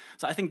ones.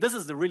 So I think this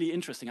is the really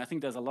interesting. I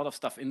think there's a lot of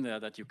stuff in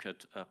there that you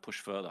could push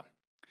further.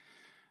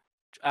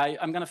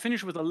 I'm going to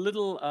finish with a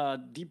little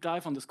deep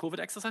dive on this COVID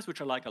exercise,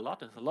 which I like a lot.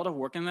 There's a lot of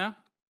work in there.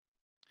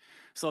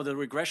 So the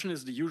regression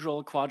is the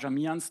usual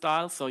Khwaja-Mian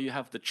style. So you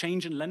have the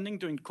change in lending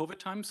during COVID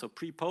time. So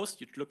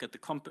pre-post, you look at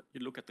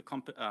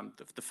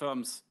the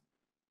firm's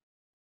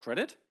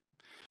credit.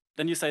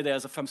 Then you say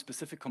there's a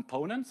firm-specific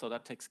component, so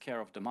that takes care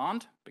of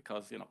demand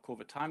because,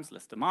 COVID times,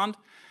 less demand.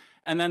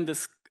 And then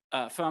this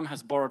firm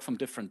has borrowed from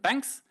different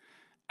banks,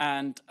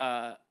 and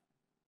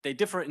they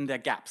differ in their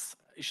gaps.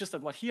 It's just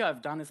that what here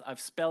I've done is I've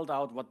spelled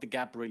out what the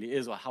gap really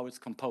is or how it's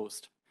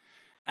composed.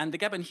 And the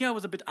gap in here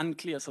was a bit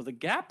unclear. So the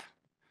gap,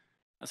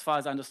 as far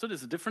as I understood,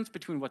 is the difference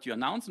between what you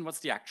announced and what's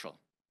the actual.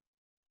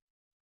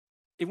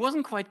 It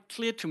wasn't quite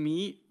clear to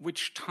me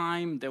which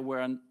time they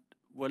were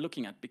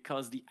looking at,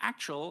 because the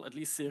actual, at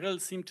least Cyril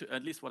seemed to,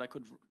 at least what I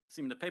could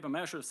see in the paper,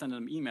 maybe I should have sent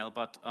him an email,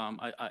 but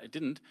I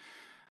didn't.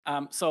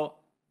 So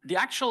the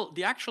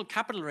actual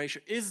capital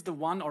ratio is the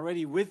one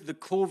already with the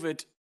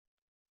COVID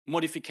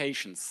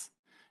modifications,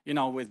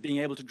 with being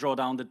able to draw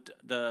down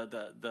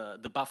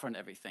the buffer and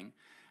everything.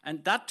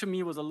 And that to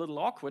me was a little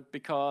awkward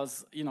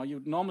because,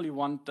 you'd normally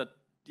want that,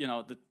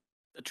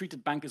 a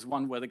treated bank is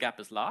one where the gap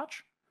is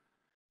large.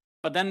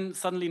 But then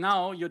suddenly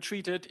now you're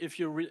treated if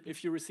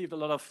you received a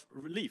lot of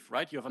relief,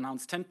 right? You have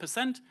announced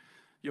 10%,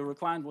 your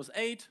requirement was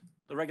 8,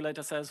 the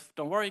regulator says,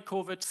 don't worry,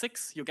 COVID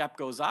 6, your gap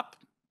goes up,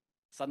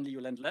 suddenly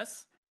you lend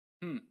less.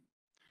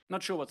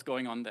 Not sure what's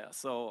going on there.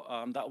 So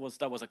that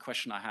was a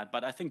question I had,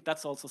 but I think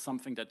that's also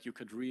something that you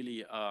could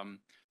really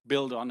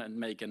build on and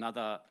make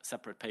another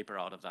separate paper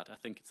out of that. I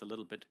think it's a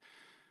little bit,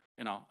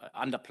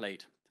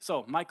 underplayed.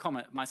 So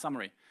my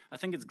summary, I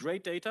think it's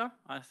great data.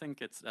 I think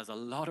there's a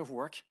lot of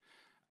work.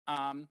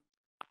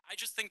 I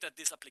just think that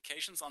these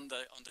applications on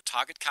the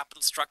target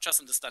capital structures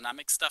and this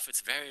dynamic stuff,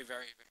 it's very,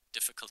 very, very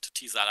difficult to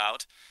tease that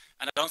out.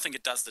 And I don't think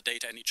it does the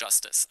data any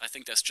justice. I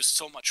think there's just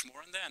so much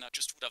more in there, and I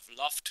just would have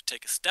loved to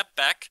take a step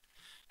back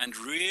and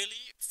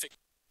really figure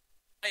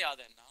out why are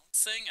they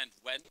announcing and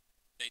when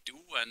they do.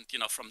 And,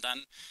 from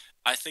then,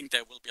 I think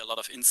there will be a lot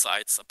of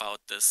insights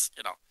about this.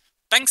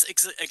 Banks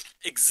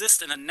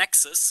exist in a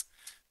nexus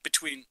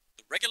between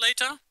the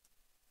regulator,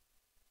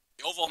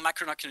 the overall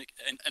macroeconomic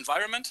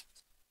environment,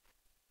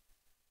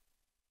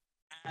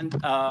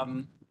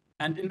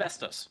 and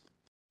investors.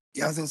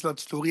 Yeah, thanks a lot,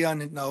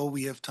 Florian. And now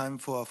we have time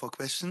for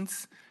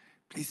questions.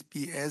 Please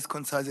be as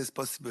concise as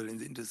possible in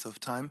the interest of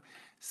time.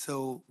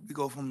 So we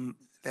go from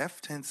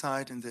left-hand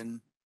side and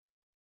then...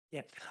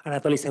 Yeah,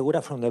 Anatoly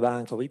Segura from the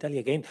Bank of Italy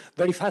again.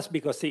 Very fast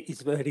because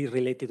it's very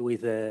related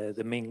with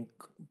the main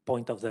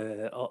point of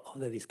the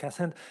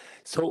discussant.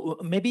 So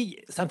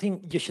maybe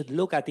something you should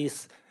look at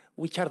is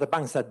which are the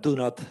banks that do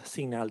not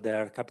signal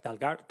their capital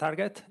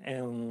target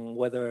and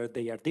whether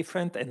they are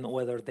different and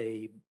whether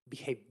they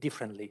behave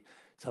differently.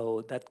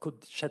 So that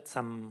could shed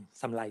some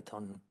light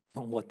on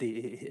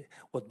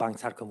what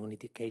banks are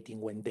communicating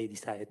when they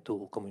decide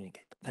to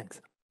communicate.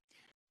 Thanks.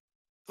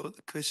 So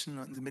the question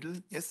in the middle,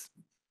 yes.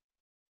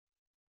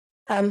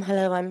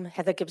 Hello, I'm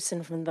Heather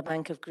Gibson from the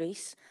Bank of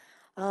Greece.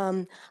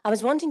 I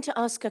was wanting to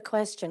ask a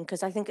question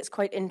because I think it's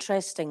quite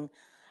interesting.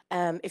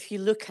 If you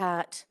look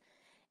at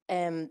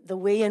the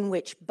way in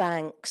which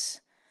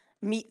banks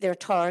meet their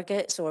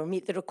targets or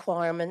meet the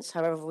requirements,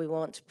 however we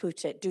want to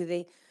put it, do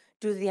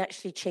they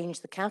actually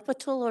change the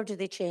capital or do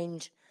they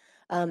change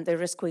their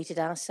risk-weighted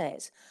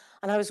assets?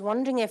 And I was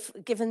wondering if,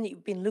 given that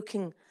you've been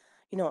looking,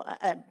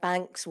 at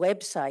banks'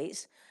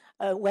 websites,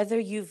 whether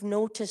you've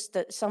noticed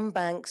that some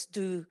banks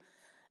do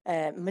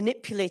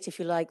manipulate, if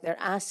you like, their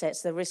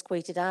assets, their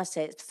risk-weighted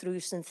assets through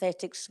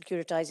synthetic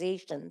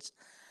securitizations.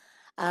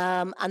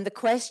 And the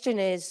question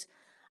is,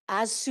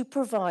 as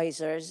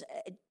supervisors,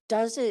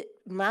 does it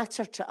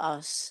matter to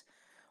us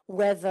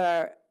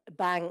whether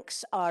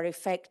banks are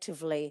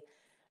effectively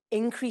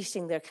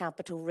increasing their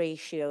capital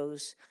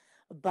ratios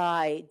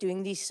by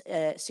doing these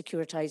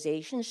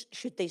securitizations?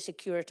 Should they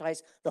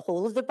securitize the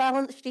whole of the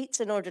balance sheets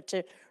in order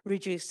to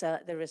reduce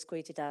the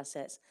risk-weighted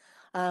assets?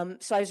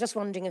 So I was just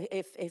wondering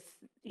if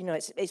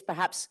it's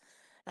perhaps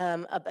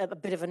a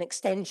bit of an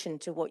extension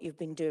to what you've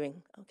been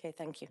doing. Okay,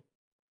 thank you.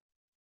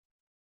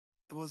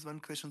 There was one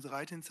question on the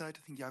right-hand side,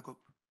 I think Jakob.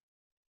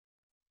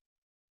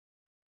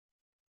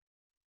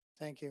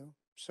 Thank you.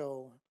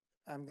 So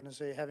I'm going to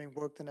say, having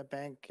worked in a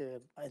bank,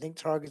 I think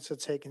targets are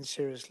taken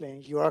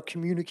seriously. You are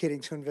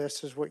communicating to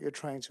investors what you're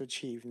trying to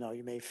achieve. Now,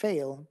 you may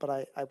fail, but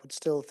I would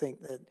still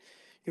think that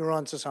you're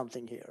onto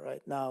something here,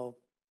 right? Now,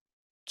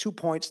 2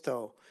 points,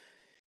 though.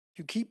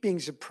 You keep being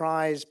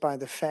surprised by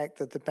the fact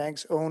that the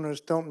bank's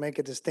owners don't make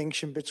a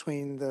distinction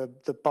between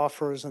the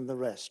buffers and the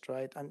rest,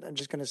 right? I'm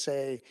just going to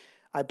say,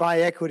 I buy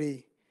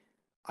equity.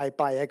 I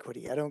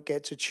don't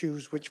get to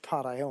choose which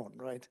part I own,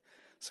 right?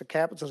 So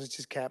capital is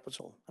just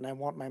capital, and I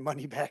want my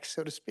money back,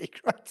 so to speak,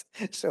 right?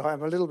 So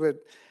I'm a little bit,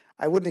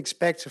 I wouldn't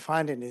expect to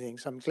find anything.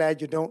 So I'm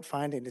glad you don't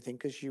find anything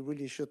because you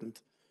really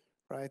shouldn't,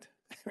 right?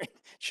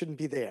 Shouldn't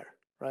be there,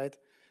 right?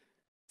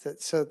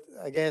 So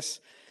I guess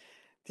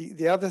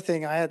the other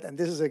thing I had, and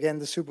this is again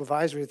the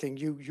supervisory thing,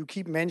 you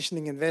keep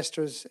mentioning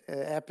investors'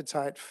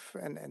 appetite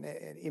and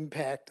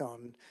impact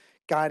on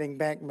guiding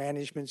bank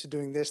management to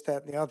doing this,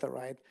 that, and the other,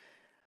 right?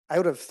 I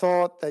would have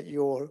thought that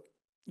you're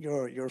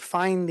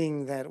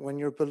finding that when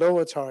you're below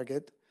a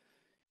target,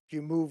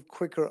 you move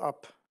quicker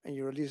up, and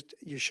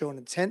you show an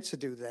intent to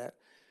do that.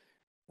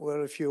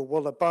 Where if you're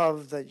well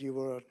above that, you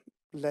were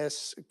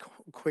less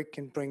quick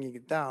in bringing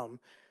it down.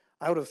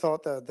 I would have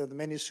thought that the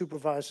many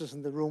supervisors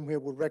in the room here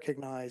would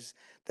recognize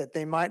that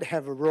they might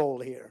have a role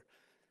here.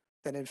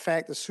 That in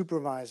fact the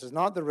supervisors,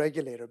 not the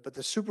regulator, but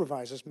the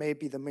supervisors may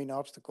be the main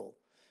obstacle.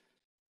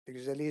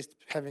 Because at least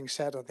having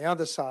sat on the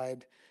other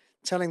side,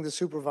 telling the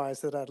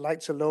supervisor that I'd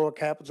like to lower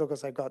capital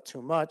because I got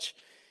too much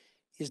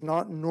is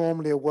not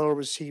normally a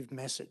well-received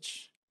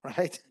message,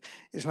 right?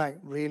 It's like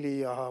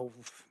really,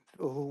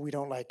 we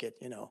don't like it,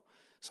 you know.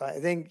 So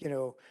I think, you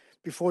know,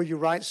 before you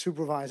write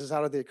supervisors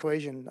out of the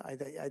equation,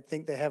 I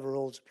think they have a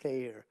role to play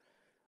here.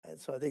 And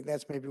so I think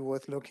that's maybe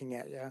worth looking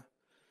at, yeah.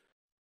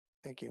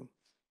 Thank you.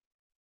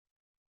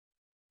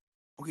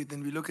 Okay,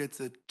 then we look at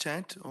the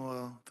chat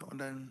or the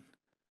online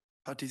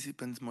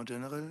participants more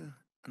general.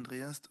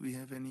 Andreas, do we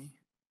have any?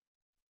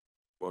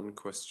 One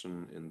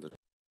question in the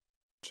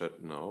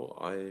chat now.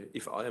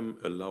 If I am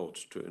allowed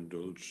to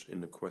indulge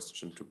in a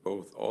question to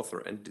both author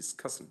and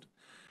discussant,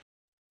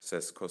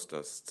 says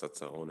Kostas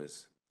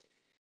Tsatsaronis.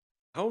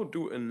 How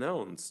do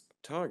announced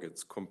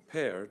targets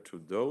compare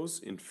to those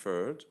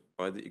inferred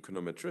by the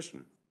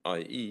econometrician,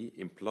 i.e.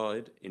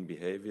 implied in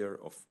behavior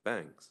of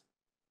banks?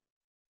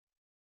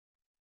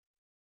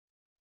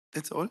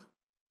 That's all?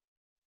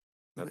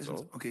 That's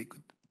all. Okay,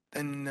 good.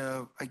 Then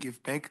I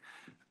give back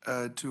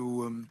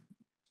to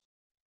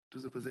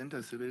the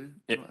presenter, Cyril.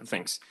 Yeah,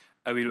 thanks.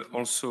 I will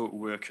also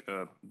work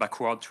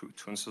backward to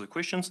answer the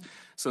questions.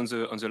 So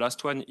on the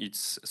last one,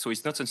 it's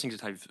not something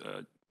that I've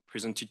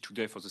presented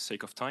today for the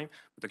sake of time,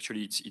 but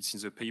actually it's in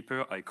the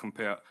paper. I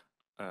compare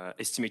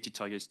estimated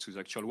targets to the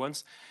actual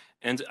ones,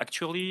 and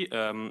actually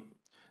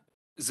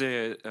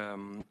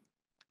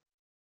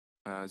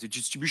the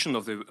distribution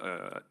of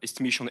the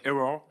estimation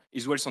error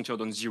is well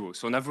centered on 0.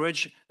 So on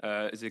average,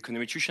 the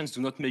econometricians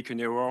do not make an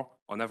error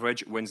on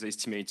average when they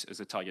estimate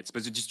the targets,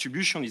 but the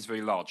distribution is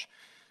very large.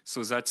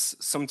 So that's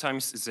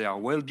sometimes they are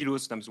well below,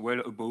 sometimes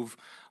well above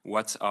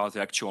what are the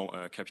actual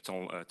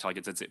capital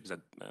targets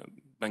that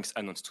banks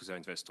announce to their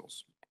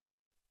investors.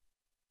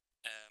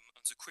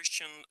 On the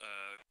question,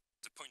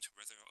 the point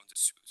rather on the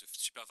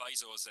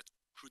supervisors that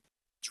could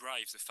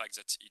drive the fact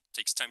that it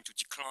takes time to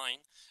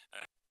decline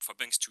for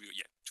banks to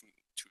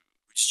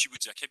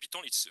redistribute their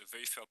capital. It's a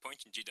very fair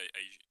point. Indeed,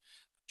 I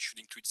should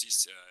include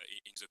this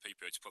in the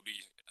paper. It's probably,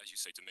 as you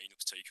say, the main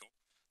obstacle,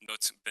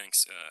 not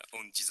banks'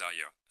 own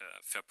desire.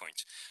 Fair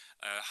point.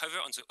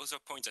 However, on the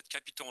other point that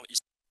capital is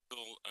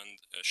and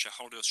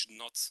shareholders should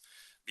not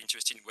be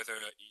interested in whether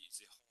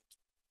they hold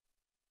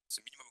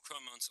the minimum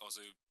requirements or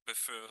the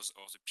buffers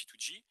or the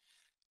P2G,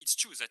 it's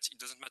true that it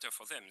doesn't matter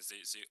for them.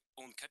 They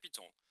own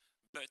capital,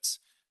 but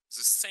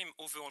the same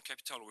overall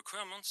capital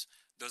requirements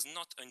does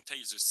not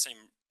entail the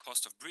same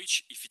cost of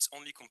breach if it's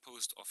only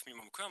composed of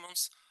minimum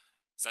requirements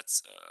that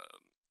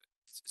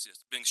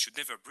banks should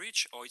never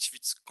breach, or if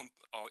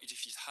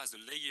it has a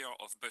layer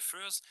of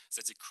buffers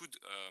that they could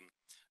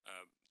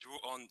draw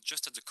on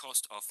just at the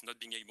cost of not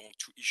being able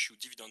to issue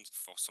dividends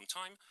for some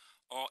time,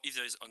 or if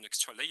there is an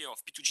extra layer of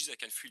P2Gs they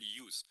can freely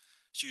use.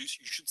 So you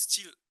should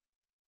still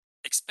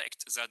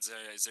expect that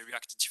they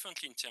react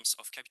differently in terms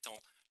of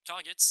capital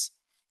targets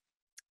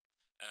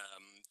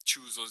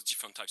to those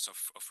different types of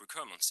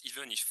requirements,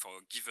 even if for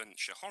a given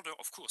shareholder,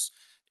 of course,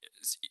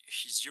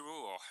 his euro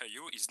or her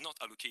euro is not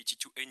allocated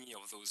to any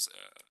of those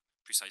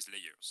precise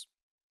layers.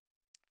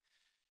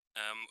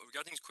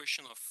 Regarding the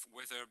question of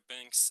whether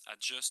banks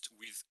adjust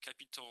with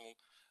capital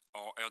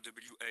or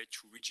RWA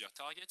to reach their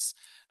targets,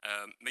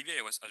 maybe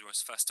I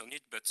was fast on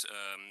it, but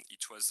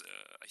it was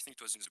I think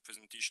it was in the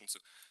presentation. So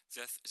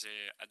that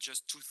they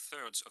adjust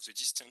 2/3 of the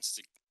distance.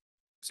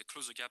 They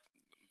close the gap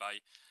by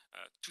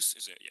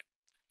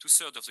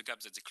 2/3 of the gap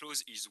that they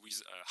close is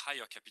with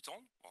higher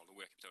capital or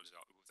lower capital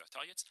with their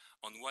targets,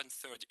 and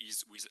 1/3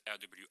 is with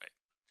RWA,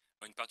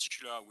 in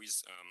particular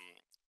with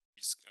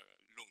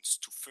loans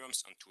to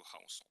firms and to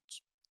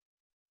households.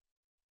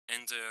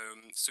 And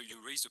so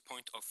you raised the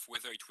point of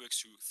whether it works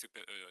through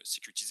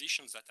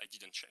securitizations. That I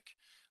didn't check,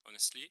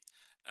 honestly.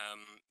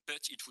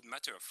 But it would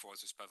matter for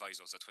the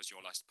supervisors. That was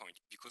your last point,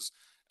 because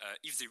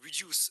if they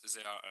reduce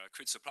their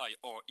credit supply,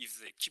 or if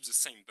they keep the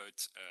same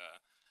but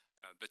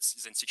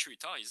then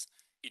securitize,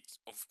 it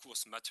of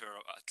course matter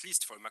at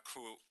least from a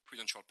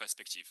macro-prudential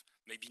perspective.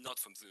 Maybe not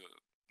from the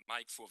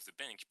micro of the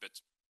bank,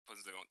 but for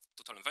the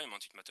total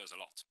environment, it matters a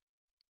lot.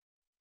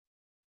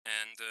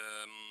 And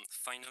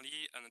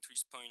finally,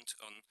 Anatoly's point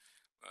on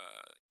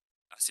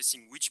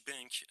assessing which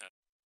bank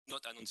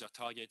not announce their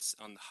targets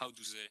and how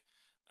do they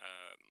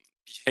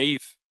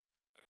behave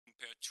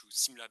compared to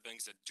similar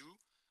banks that do.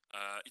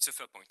 It's a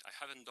fair point. I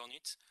haven't done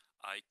it.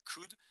 I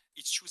could.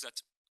 It's true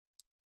that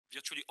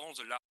virtually all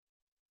the large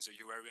in the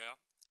euro area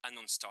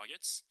announce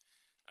targets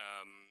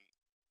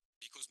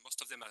because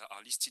most of them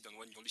are listed, and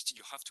when you're listed,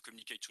 you have to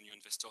communicate to new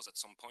investors at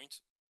some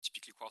point,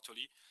 typically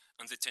quarterly,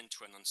 and they tend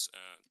to announce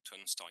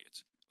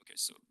targets. Okay,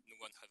 so no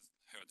one has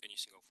heard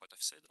anything of what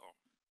I've said, or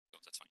no,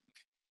 that's fine.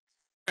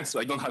 Okay. So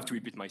I don't have to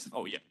repeat myself.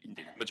 Oh yeah,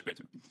 indeed, much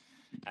better.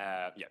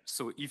 Yeah.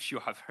 So if you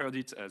have heard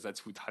it,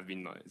 that would have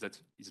been that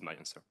is my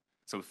answer.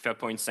 So fair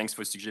point. Thanks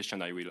for the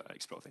suggestion. I will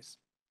explore this.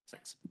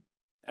 Thanks.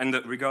 And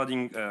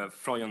regarding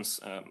Florian's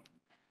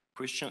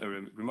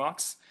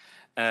remarks.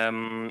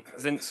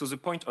 So the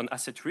point on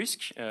asset risk,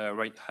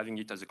 right, having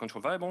it as a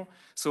control variable.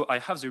 So I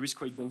have the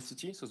risk-weight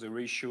density, so the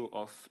ratio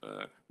of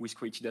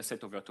risk-weighted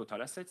asset over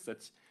total assets.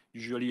 That's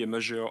usually a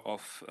measure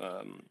of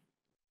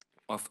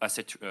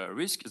asset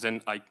risk.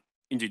 Then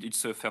indeed,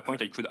 it's a fair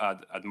point. I could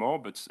add more,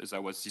 but as I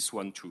was this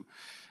one to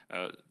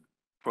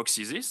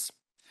proxy this.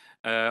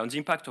 On the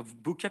impact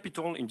of book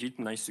capital, indeed,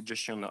 nice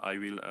suggestion. I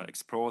will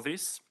explore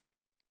this.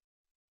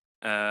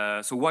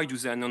 So why do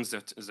they announce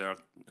that their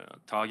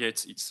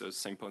targets? It's the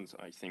same point.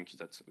 I think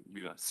that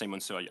with the same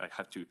answer, I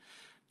have to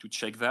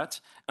check that.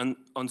 And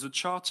on the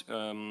chart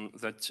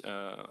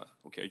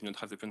okay, I do not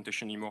have the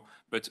presentation anymore,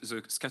 but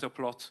the scatter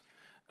plot,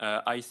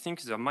 I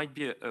think there might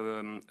be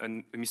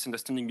a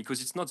misunderstanding because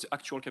it's not the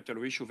actual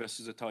capital ratio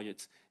versus the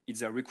target.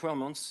 It's their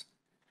requirements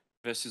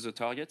versus the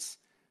targets.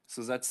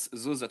 So that's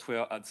those that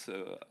were at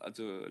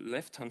the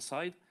left-hand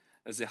side.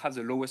 They have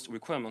the lowest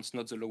requirements,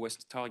 not the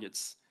lowest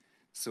targets.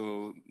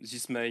 So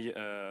this may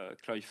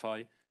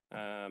clarify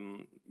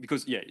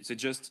because they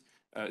just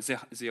they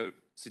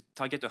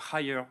target a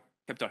higher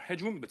capital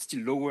headroom, but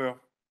still lower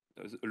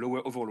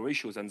overall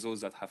ratios than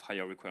those that have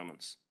higher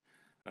requirements.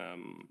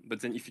 But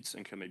then if it's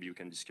unclear, maybe you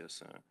can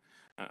discuss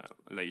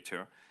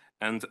later.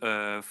 And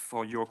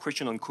for your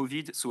question on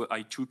COVID, so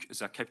I took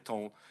the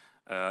capital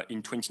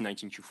in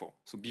 2019 Q4,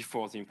 so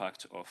before the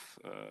impact of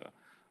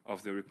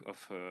the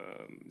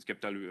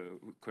capital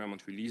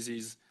requirement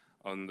releases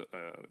on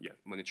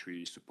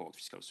monetary support,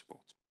 fiscal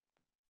support.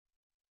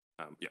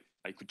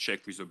 I could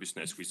check with the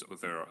business with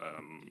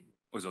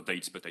other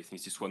dates, but I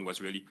think this one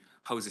was really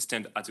how they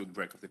stand at the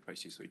outbreak of the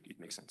crisis, so it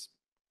makes sense.